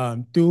have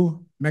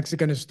two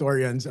Mexican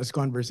historians as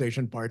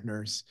conversation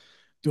partners,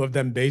 two of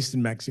them based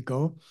in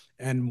Mexico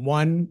and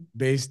one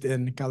based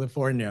in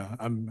California.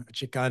 I'm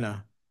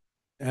Chicana.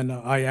 And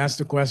I asked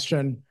the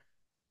question,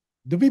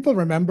 do people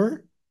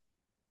remember?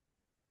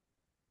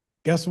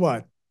 Guess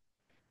what?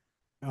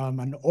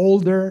 An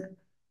older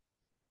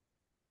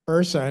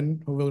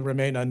person who will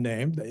remain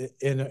unnamed,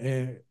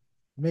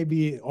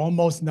 maybe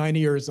almost 90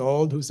 years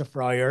old, who's a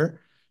friar.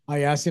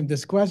 I asked him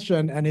this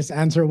question, and his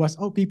answer was,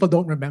 oh, people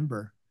don't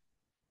remember.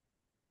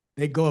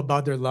 They go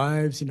about their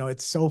lives,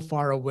 it's so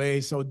far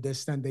away, so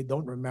distant, they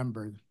don't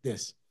remember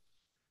this.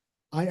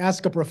 I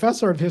asked a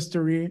professor of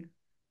history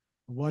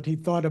what he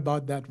thought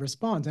about that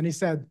response, and he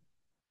said,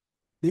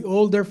 the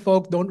older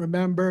folk don't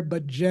remember,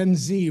 but Gen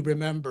Z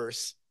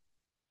remembers.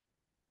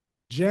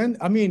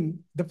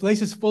 The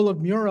place is full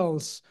of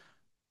murals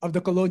of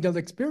the colonial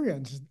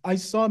experience. I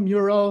saw a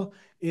mural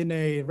in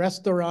a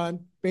restaurant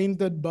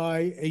painted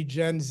by a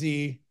Gen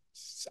Z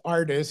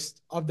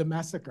artist of the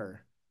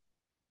massacre.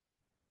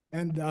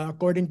 And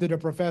according to the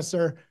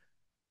professor,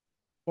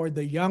 for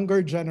the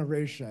younger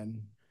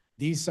generation,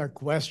 these are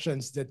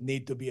questions that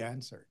need to be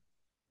answered.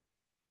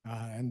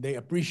 And they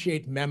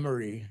appreciate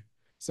memory.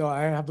 So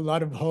I have a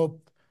lot of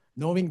hope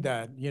knowing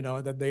that,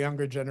 that the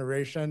younger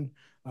generation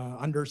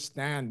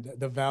understand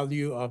the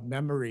value of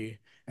memory,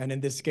 and in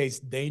this case,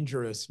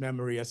 dangerous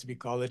memory, as we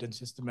call it in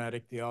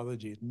systematic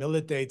theology. It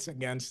militates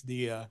against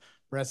the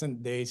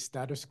present day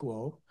status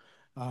quo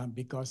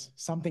because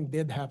something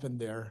did happen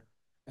there,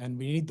 and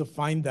we need to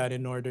find that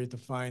in order to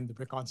find the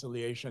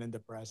reconciliation in the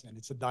present.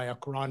 It's a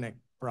diachronic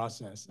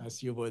process,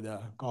 as you would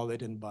call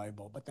it in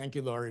Bible. But thank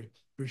you, Lori.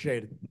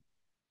 Appreciate it.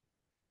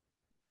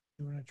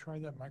 You want to try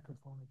that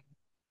microphone again?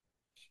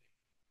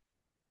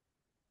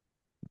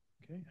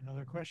 Okay,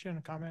 another question,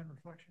 a comment,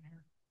 reflection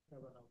here?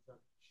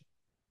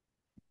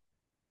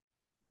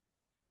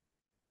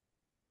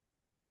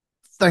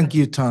 Thank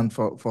you, Tan,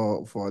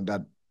 for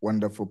that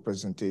wonderful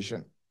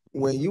presentation.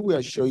 When you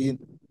were showing,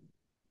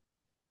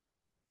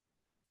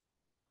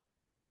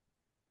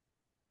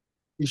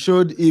 you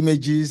showed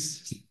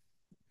images,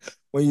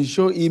 when you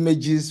show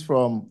images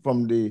from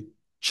the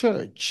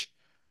church,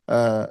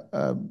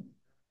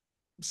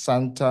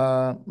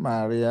 Santa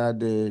Maria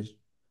de,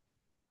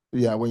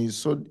 when you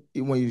showed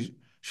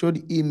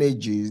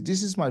images,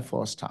 this is my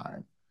first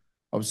time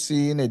of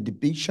seeing a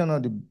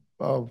depiction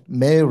of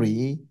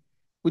Mary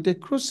with a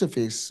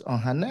crucifix on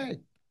her neck.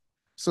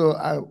 So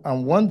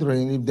I'm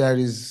wondering if there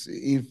is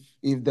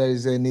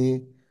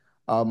any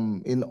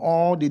in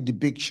all the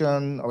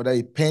depiction, or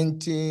a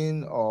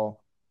painting or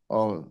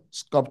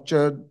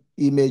sculptured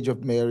image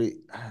of Mary,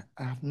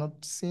 I have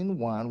not seen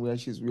one where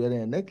she's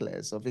wearing a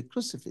necklace of a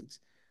crucifix,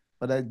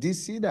 but I did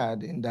see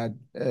that in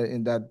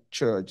that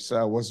church. So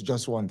I was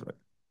just wondering.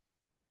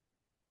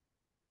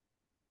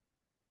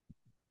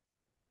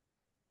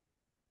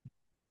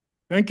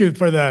 Thank you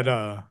for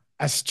that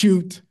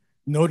astute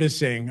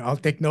noticing. I'll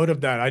take note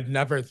of that. I'd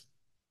never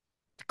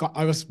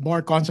I was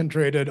more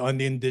concentrated on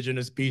the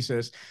indigenous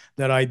pieces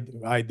that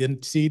I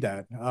didn't see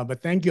that.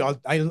 But thank you.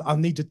 I'll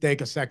need to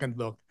take a second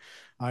look.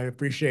 I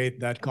appreciate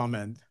that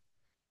comment.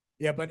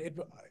 Yeah, but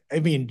I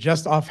mean,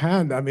 just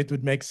offhand, it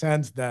would make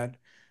sense that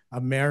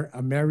a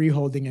Mary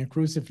holding a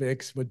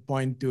crucifix would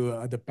point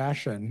to the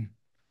passion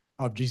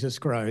of Jesus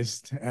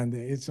Christ. And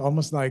it's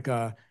almost like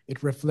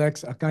it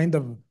reflects a kind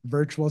of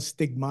virtual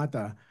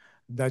stigmata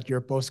that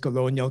your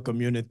post-colonial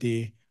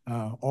community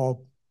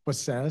all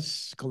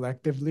possess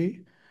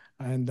collectively.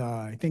 And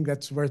I think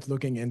that's worth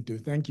looking into.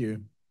 Thank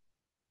you.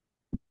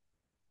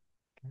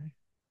 Okay.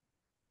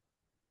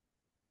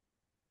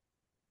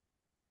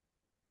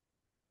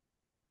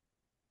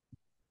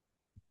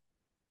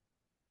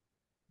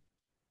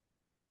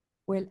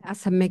 Well,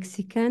 as a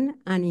Mexican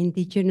and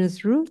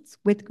indigenous roots,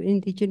 with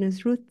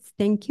indigenous roots,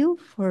 thank you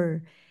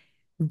for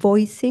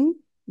voicing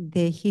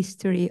the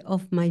history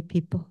of my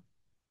people.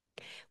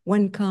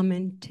 One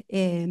comment,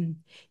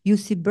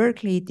 UC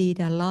Berkeley did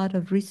a lot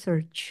of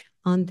research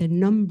on the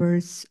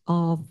numbers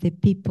of the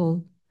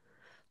people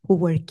who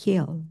were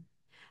killed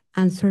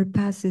and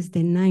surpasses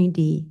the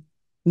 90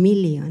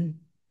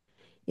 million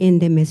in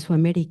the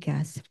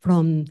Mesoamericas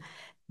from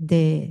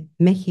the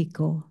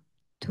Mexico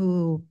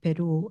to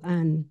Peru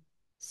and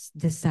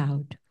the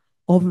South.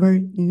 Over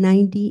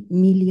 90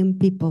 million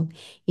people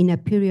in a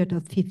period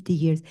of 50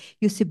 years.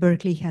 UC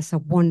Berkeley has a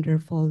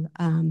wonderful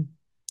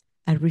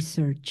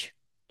research.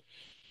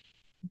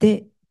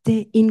 The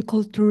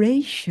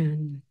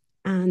inculturation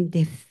and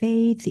the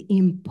faith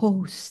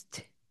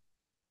imposed,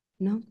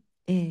 no?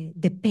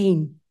 The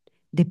pain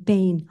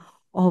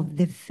of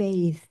the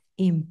faith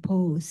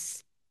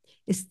imposed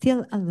is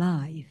still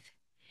alive.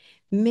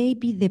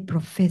 Maybe the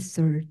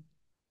professor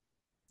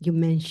you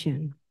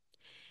mentioned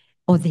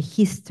or the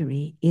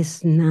history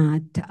is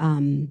not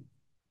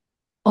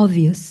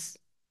obvious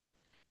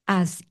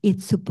as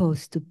it's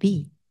supposed to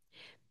be,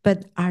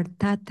 but our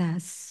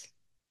tatas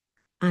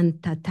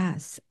and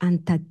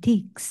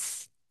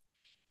tatiks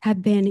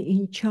have been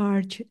in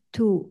charge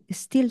to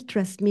still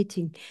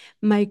transmitting.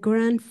 My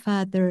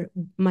grandfather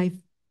was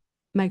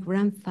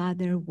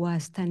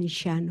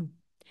Tanishano,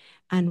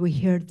 and we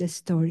heard the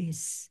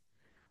stories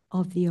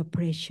of the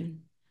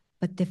oppression,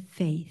 but the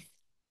faith.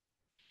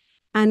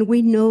 And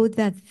we know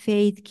that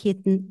faith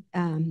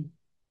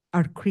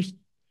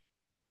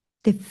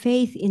the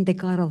faith in the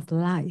God of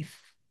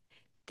life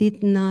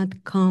did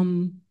not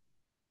come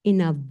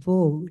in a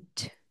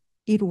vote.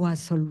 It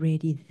was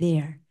already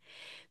there,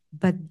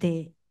 but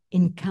the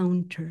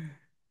encounter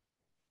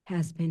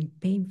has been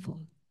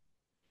painful.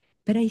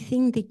 But I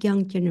think the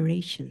young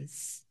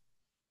generations,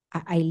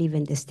 I live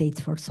in the States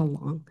for so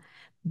long,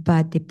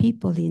 but the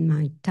people in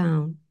my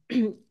town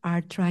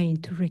are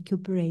trying to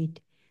recuperate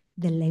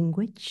the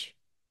language,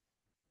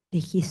 the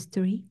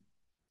history,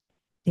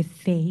 the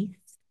faith,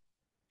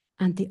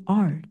 and the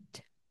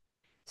art.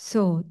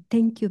 So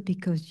thank you,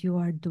 because you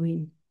are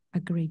doing a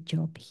great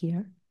job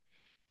here.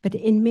 But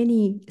in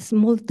many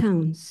small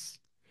towns,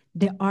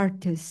 the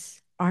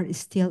artists are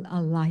still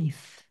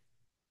alive.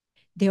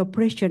 The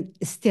oppression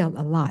is still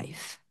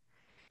alive,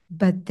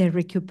 but the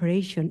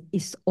recuperation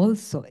is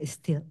also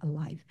still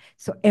alive.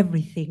 So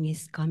everything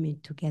is coming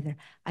together.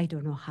 I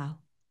don't know how.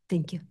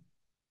 Thank you.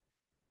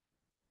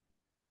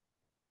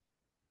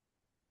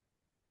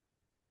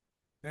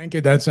 Thank you.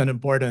 That's an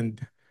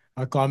important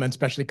comment,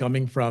 especially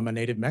coming from a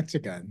native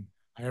Mexican.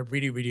 I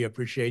really, really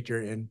appreciate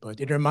your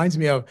input. It reminds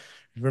me of,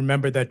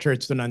 remember that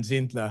church,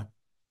 Tonantzintla.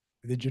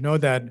 Did you know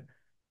that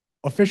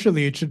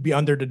officially it should be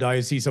under the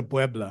Diocese of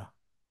Puebla,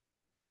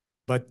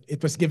 but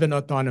it was given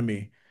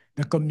autonomy.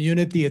 The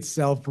community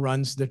itself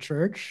runs the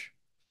church.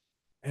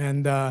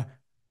 And a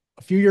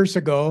few years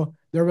ago,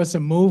 there was a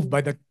move by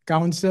the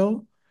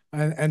council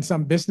and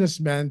some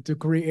businessmen to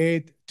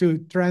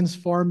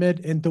transform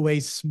it into a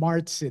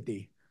smart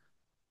city.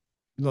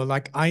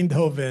 Like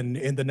Eindhoven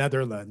in the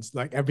Netherlands,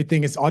 like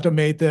everything is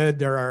automated.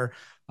 There are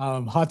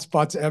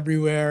hotspots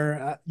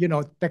everywhere,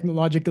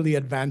 technologically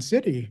advanced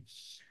city.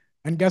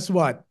 And guess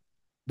what?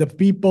 The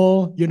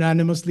people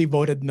unanimously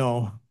voted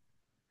no.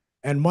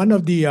 And one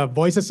of the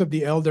voices of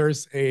the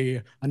elders,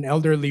 an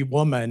elderly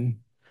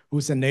woman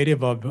who's a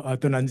native of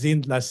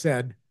Tonantzintla,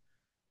 said,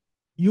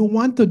 "You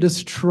want to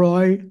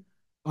destroy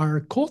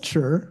our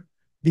culture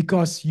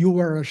because you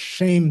are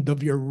ashamed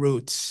of your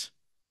roots."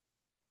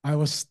 I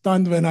was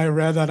stunned when I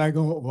read that. I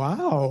go,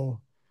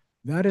 wow,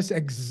 that is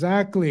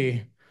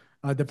exactly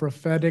the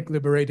prophetic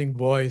liberating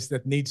voice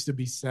that needs to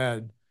be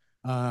said.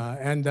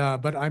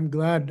 But I'm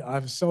glad,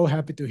 I'm so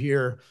happy to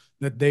hear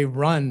that they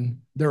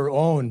run their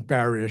own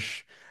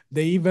parish.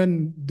 They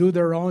even do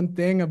their own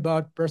thing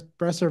about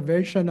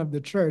preservation of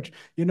the church.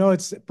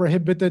 It's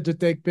prohibited to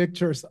take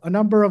pictures. A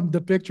number of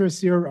the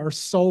pictures here are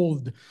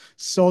sold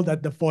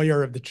at the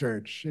foyer of the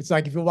church. It's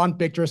like, if you want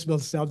pictures, we'll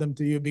sell them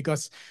to you,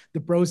 because the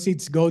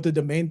proceeds go to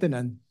the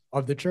maintenance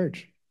of the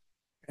church.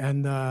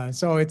 And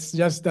so it's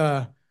just,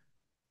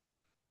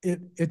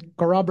 it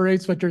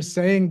corroborates what you're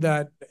saying,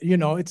 that,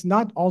 it's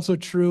not also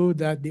true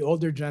that the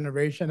older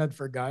generation had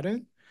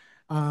forgotten.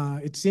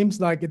 It seems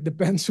like it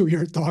depends who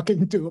you're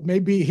talking to.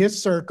 Maybe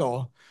his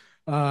circle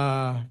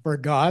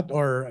forgot,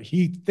 or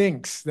he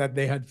thinks that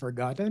they had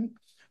forgotten,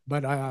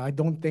 but I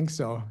don't think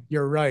so.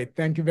 You're right.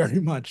 Thank you very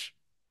much.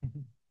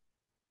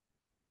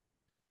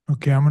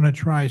 Okay, I'm going to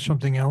try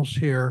something else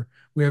here.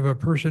 We have a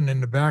person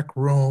in the back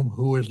room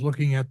who is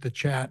looking at the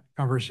chat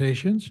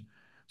conversations.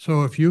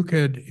 So if you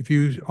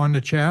on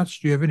the chats,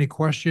 do you have any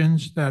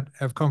questions that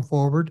have come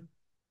forward?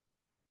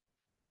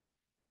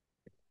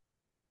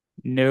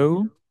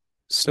 No.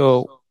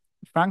 So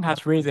Frank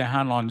has raised a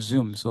hand on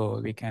Zoom, so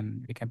we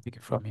can pick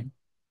it from him.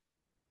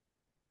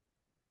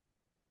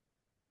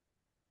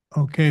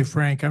 Okay,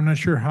 Frank, I'm not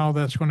sure how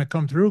that's going to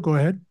come through. Go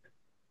ahead.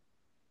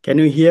 Can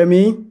you hear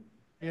me?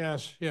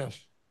 Yes, yes.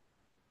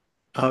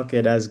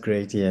 Okay, that's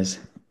great. Yes.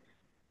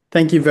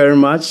 Thank you very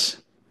much,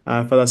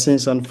 Father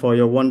Sison, for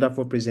your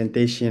wonderful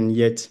presentation,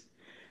 yet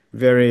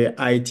very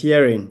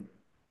eye-tearing,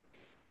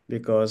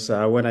 because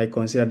when I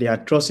consider the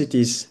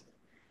atrocities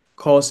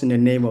caused in the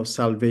name of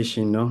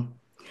salvation, no?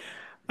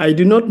 I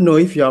do not know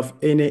if you have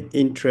any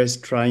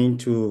interest trying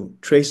to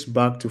trace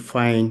back to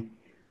find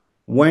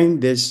when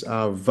this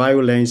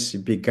violence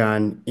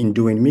began in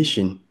doing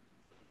mission,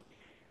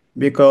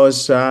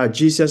 because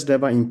Jesus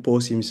never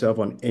imposed himself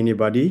on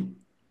anybody.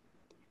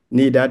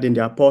 Neither did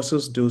the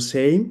apostles do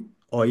same,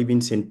 or even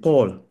St.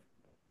 Paul.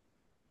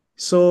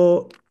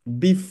 So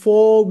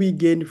before we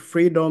gained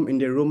freedom in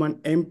the Roman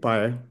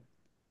Empire,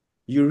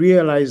 you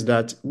realize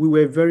that we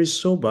were very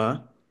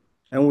sober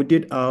and we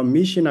did our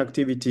mission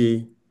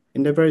activity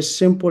in a very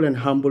simple and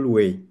humble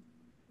way.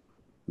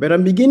 But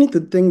I'm beginning to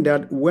think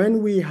that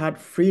when we had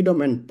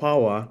freedom and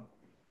power,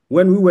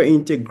 when we were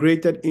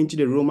integrated into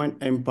the Roman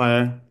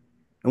Empire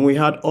and we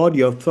had all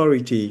the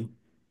authority,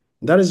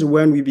 that is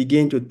when we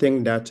begin to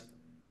think that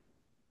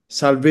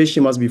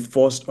salvation must be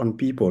forced on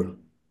people.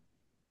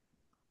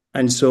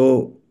 And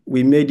so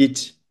we made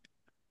it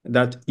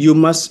that you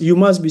must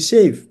be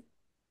saved.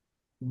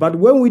 But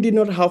when we did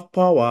not have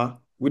power,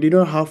 we did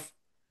not have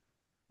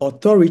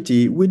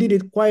authority, we did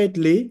it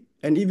quietly,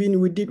 and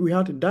even we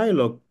had a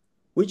dialogue,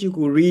 which you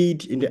could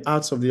read in the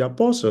Acts of the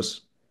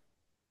Apostles.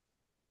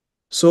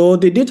 So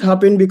they did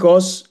happen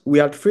because we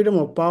had freedom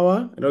of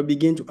power and we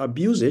began to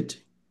abuse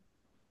it.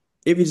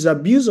 If it's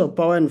abuse of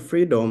power and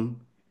freedom,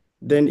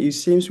 then it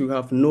seems we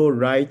have no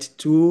right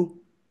to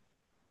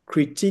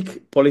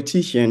critique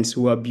politicians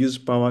who abuse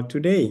power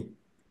today.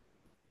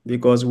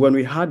 Because when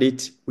we had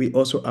it, we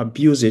also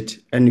abused it,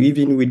 and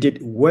even we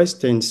did worse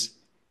things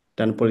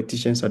than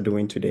politicians are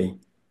doing today.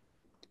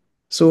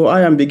 So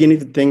I am beginning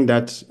to think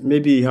that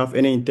maybe you have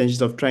any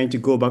intentions of trying to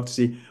go back to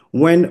see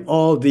when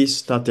all this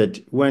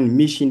started, when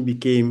mission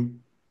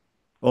became,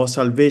 or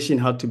salvation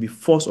had to be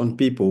forced on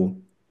people,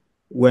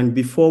 when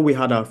before we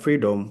had our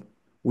freedom,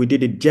 we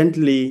did it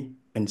gently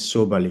and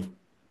soberly.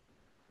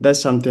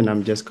 That's something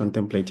I'm just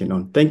contemplating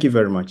on. Thank you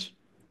very much.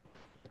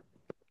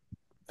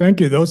 Thank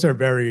you. Those are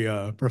very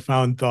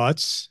profound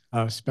thoughts,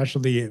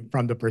 especially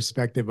from the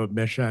perspective of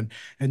mission.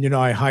 And,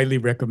 I highly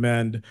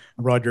recommend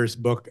Roger's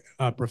book,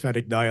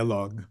 Prophetic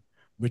Dialogue,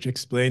 which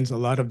explains a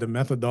lot of the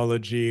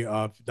methodology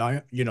of,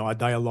 a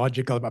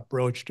dialogical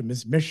approach to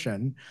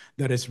mission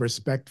that is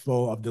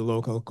respectful of the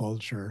local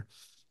culture.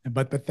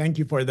 But thank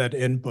you for that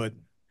input.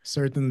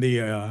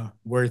 Certainly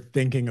worth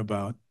thinking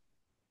about.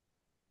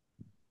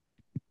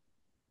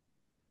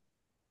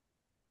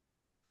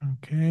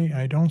 Okay,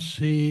 I don't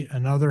see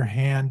another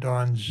hand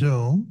on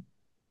Zoom.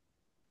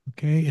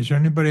 Okay, is there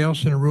anybody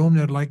else in the room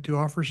that'd like to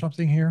offer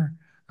something here?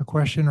 A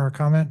question or a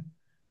comment?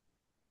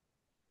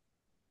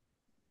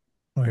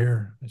 Oh,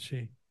 here, let's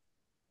see.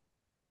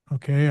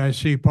 Okay, I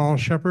see Paul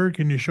Shepard.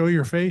 Can you show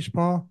your face,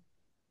 Paul?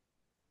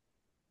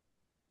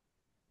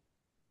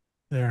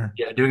 There.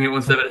 Yeah, doing it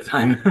one step at a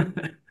time.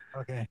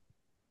 Okay,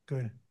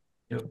 good.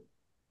 Yep.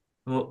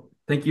 Well,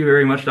 thank you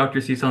very much, Dr.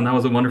 Sison. That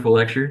was a wonderful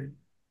lecture.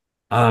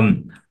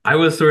 I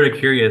was sort of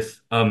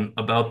curious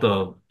about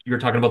you were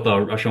talking about the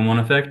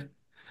Rashomon effect.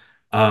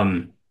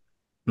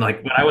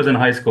 Like when I was in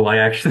high school,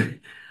 I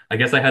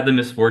guess I had the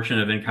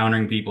misfortune of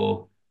encountering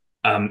people.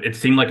 It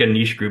seemed like a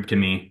niche group to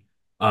me,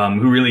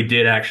 who really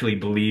did actually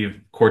believe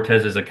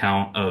Cortez's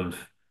account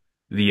of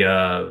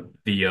the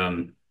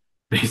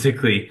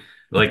basically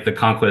like the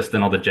conquest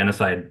and all the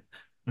genocide.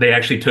 They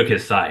actually took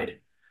his side.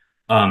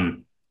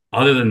 Um,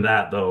 Other than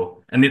that,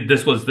 though, and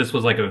this was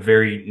like a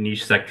very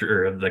niche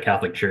sector of the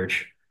Catholic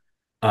Church.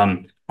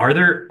 Are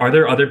there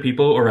other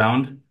people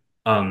around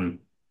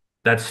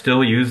that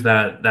still use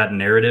that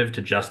narrative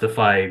to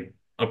justify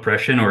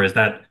oppression, or is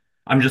that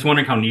I'm just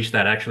wondering how niche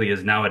that actually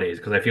is nowadays,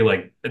 because I feel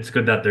like it's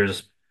good that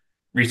there's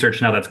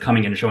research now that's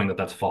coming in showing that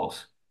that's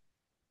false.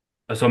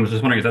 So I'm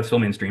just wondering, is that still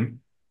mainstream?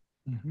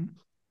 Mm-hmm.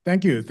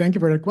 Thank you. Thank you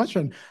for that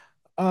question.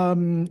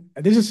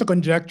 This is a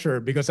conjecture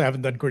because I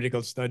haven't done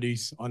critical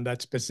studies on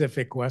that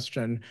specific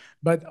question.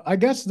 But I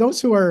guess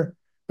those who are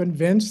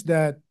convinced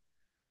that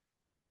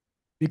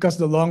because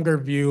the longer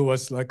view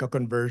was like a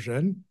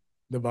conversion,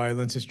 the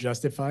violence is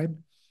justified.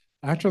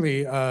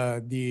 Actually,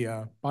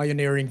 the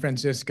pioneering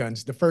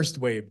Franciscans, the first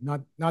wave,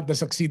 not the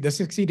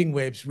succeeding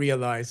waves,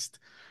 realized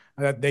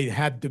that they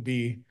had to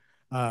be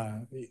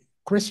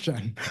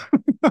Christian.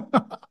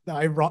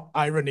 The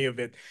irony of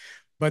it.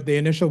 But the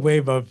initial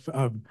wave of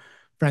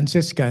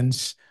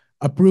Franciscans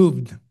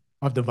approved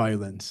of the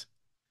violence.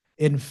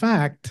 In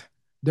fact,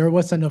 there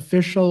was an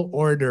official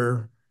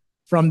order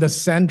from the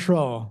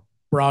central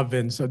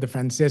province of the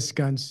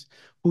Franciscans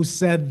who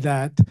said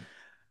that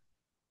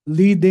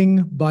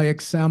leading by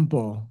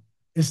example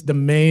is the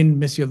main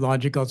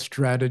missiological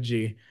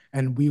strategy,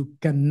 and we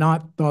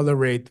cannot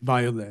tolerate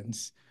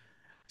violence.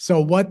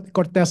 So what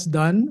Cortes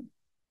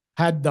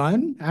had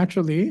done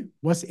actually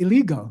was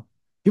illegal.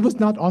 He was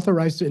not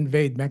authorized to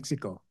invade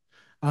Mexico,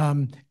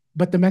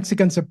 but the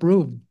Mexicans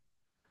approved.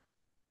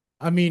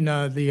 I mean,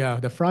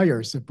 the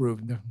friars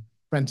approved. The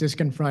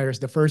Franciscan friars,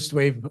 the first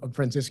wave of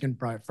Franciscan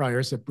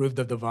friars approved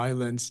of the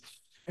violence,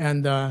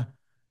 and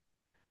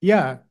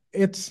yeah,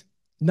 it's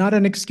not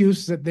an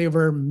excuse that they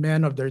were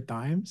men of their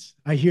times.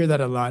 I hear that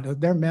a lot.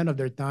 They're men of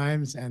their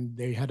times, and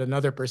they had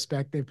another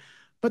perspective.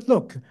 But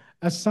look,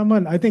 as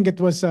someone, I think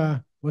it was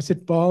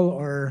it Paul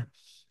or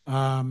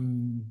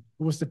who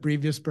was the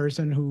previous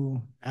person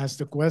who asked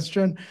the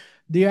question?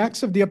 The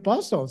Acts of the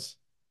Apostles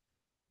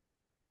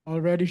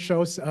already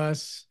shows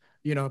us,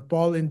 you know,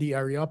 Paul in the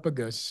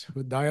Areopagus,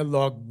 who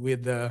dialogued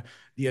with the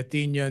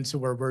Athenians who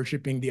were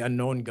worshiping the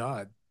unknown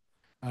God.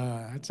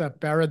 It's a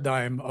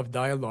paradigm of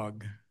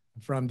dialogue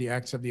from the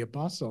Acts of the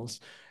Apostles.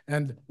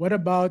 And what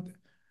about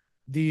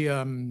the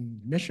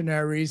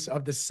missionaries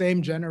of the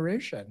same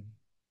generation?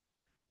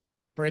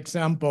 For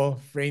example,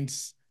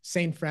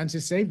 Saint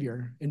Francis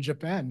Xavier in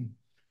Japan,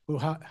 who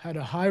had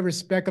a high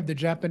respect of the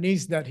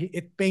Japanese that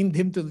it pained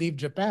him to leave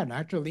Japan,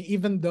 actually,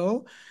 even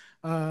though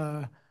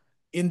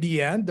in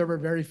the end, there were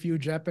very few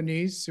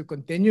Japanese who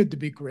continued to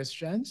be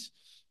Christians.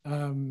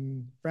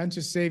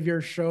 Francis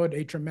Xavier showed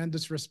a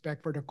tremendous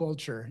respect for the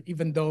culture,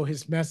 even though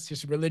his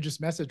religious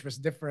message was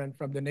different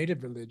from the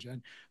native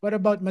religion. What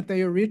about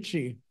Matteo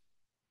Ricci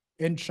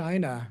in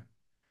China?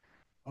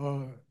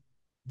 De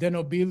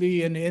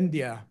Nobili in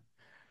India?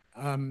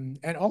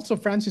 And also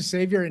Francis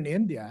Xavier in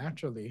India,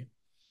 actually,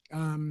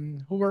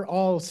 who were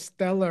all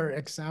stellar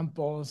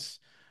exemplars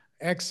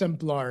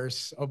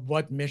of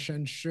what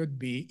mission should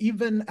be,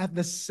 even at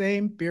the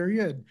same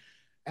period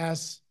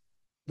as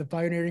the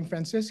pioneering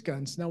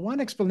Franciscans. Now, one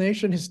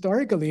explanation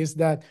historically is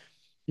that,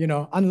 you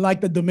know,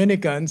 unlike the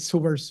Dominicans, who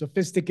were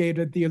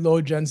sophisticated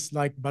theologians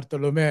like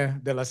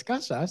Bartolomé de las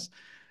Casas,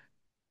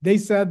 they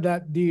said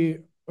that the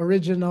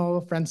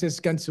original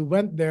Franciscans who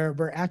went there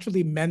were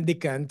actually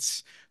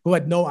mendicants who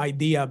had no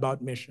idea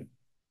about mission.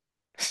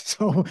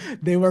 So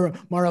they were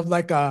more of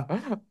like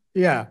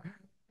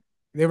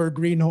they were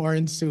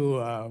greenhorns who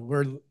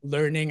were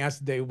learning as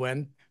they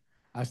went,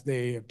 as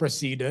they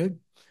proceeded.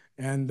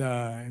 And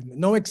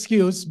no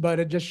excuse, but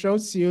it just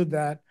shows you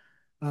that,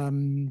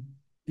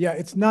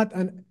 it's not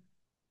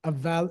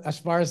as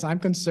far as I'm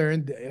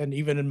concerned, and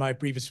even in my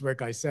previous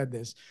work, I said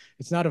this,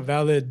 it's not a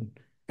valid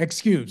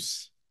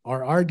excuse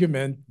or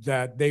argument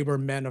that they were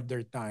men of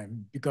their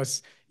time,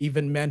 because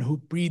even men who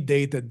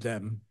predated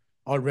them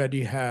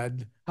already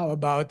had, how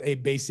about a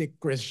basic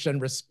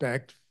Christian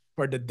respect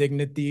for the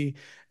dignity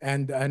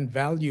and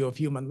value of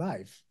human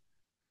life?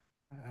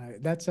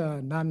 That's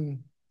a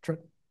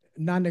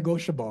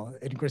non-negotiable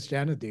in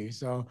Christianity.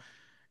 So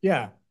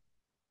yeah,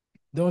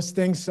 those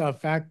things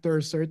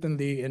factor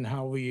certainly in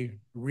how we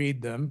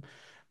read them.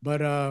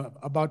 But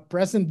about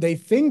present day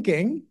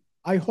thinking,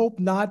 I hope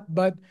not,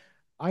 but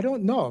I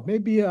don't know.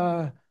 Maybe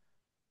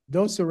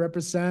those who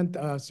represent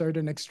a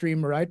certain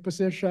extreme right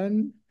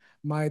position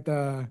might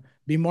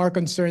be more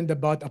concerned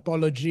about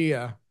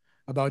apologia,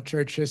 about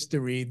church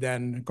history,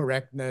 than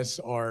correctness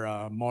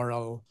or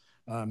moral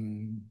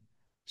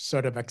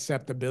sort of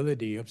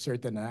acceptability of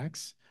certain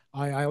acts.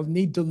 I'll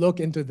need to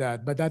look into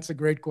that, but that's a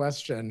great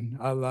question.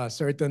 I'll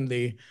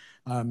certainly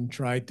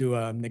try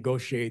to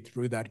negotiate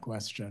through that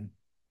question.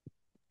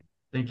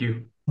 Thank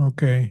you.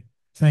 Okay.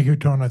 Thank you,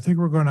 Tone. I think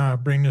we're going to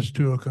bring this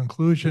to a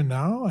conclusion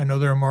now. I know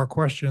there are more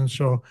questions,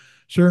 so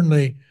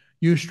certainly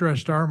you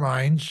stressed our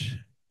minds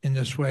in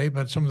this way,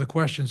 but some of the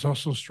questions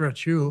also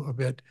stretch you a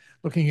bit,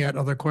 looking at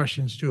other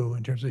questions too,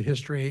 in terms of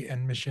history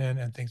and mission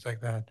and things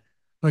like that.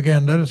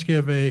 Again, let us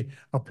give a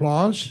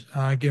applause,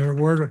 give a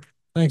word of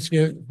thanks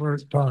for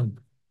Tone.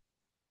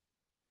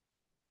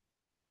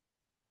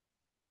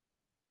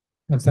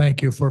 And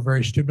thank you for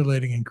very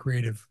stimulating and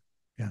creative.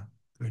 Yeah.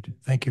 Good.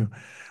 Thank you.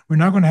 We're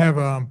now going to have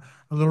a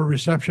little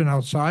reception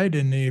outside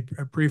in the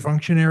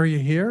pre-function area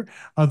here.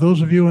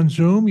 Those of you on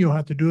Zoom, you'll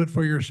have to do it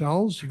for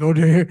yourselves. You go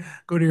to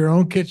your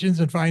own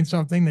kitchens and find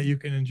something that you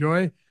can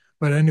enjoy.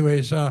 But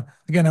anyways,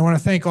 again, I want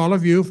to thank all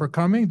of you for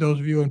coming, those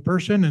of you in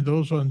person and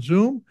those on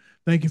Zoom.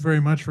 Thank you very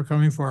much for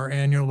coming for our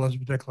annual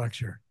Luzbetak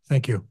lecture.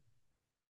 Thank you.